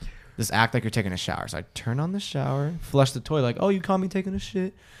was like, "Just act like you're taking a shower." So I turn on the shower, flush the toilet, like, "Oh, you caught me taking a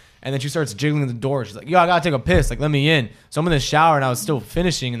shit." And then she starts jiggling the door. She's like, "Yo, I gotta take a piss. Like, let me in." So I'm in the shower, and I was still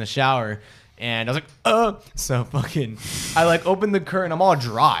finishing in the shower, and I was like, So fucking, I like opened the curtain. I'm all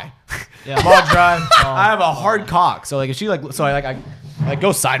dry. Yeah. I'm all dry. I have a hard cock. So like, if she like, so I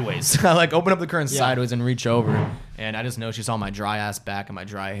go sideways. I like open up the curtain sideways and reach over, and I just know she saw my dry ass back and my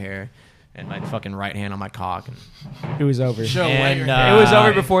dry hair, and my fucking right hand on my cock. And, It was over. Show And, wet your uh, It was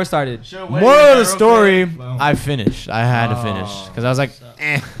over before it started. moral of the story, I finished. I had to finish because I was like,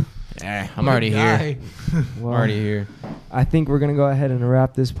 I'm already here. I'm Well, already here. I think we're gonna go ahead and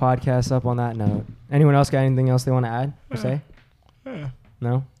wrap this podcast up on that note. Anyone else got anything else they want to add or say?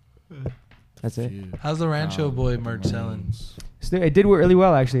 No. That's it. How's the Rancho Boy merch selling? It did really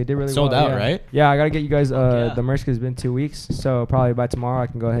well, actually. It did really Sold well. out, yeah. right? Yeah, I gotta get you guys yeah. the merch because it's been 2 weeks. So probably by tomorrow I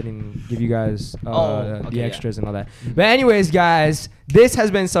can go ahead and give you guys the okay, yeah. extras and all that. But anyways, guys, this has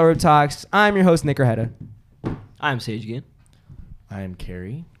been Suburb Talks. I'm your host Nick Rajeda. I'm Sage again. I am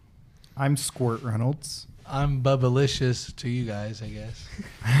Carrie. I'm Squirt Reynolds. I'm Bubblicious to you guys, I guess.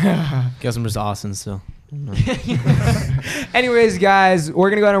 Guess I'm just Austin still. Anyways, guys, we're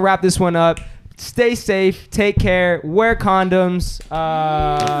gonna go ahead and wrap this one up. Stay safe, take care, wear condoms.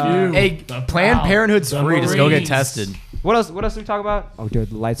 Hey, Planned Parenthood's free. Just go get Marines. tested. What else? What else do we talk about? Oh, dude,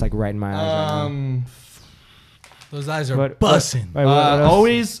 the light's like right in my eyes right now. Those eyes are What- bussing. Wait, what else?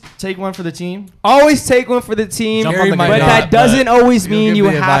 Always take one for the team. Always take one for the team, Jump on the but gun. that doesn't always You'll mean give you me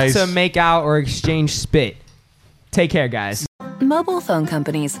have advice. to make out or exchange spit. Take care, guys. Mobile phone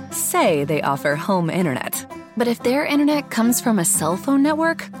companies say they offer home internet. But if their internet comes from a cell phone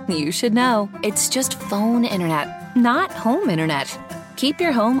network, you should know. It's just phone internet, not home internet. Keep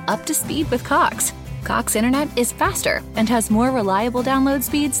your home up to speed with Cox. Cox internet is faster and has more reliable download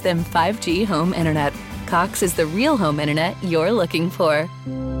speeds than 5G home internet. Cox is the real home internet you're looking for.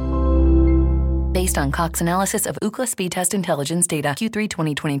 Based on Cox analysis of Ookla speed test intelligence data Q3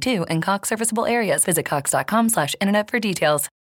 2022 and Cox serviceable areas, visit cox.com/internet for details.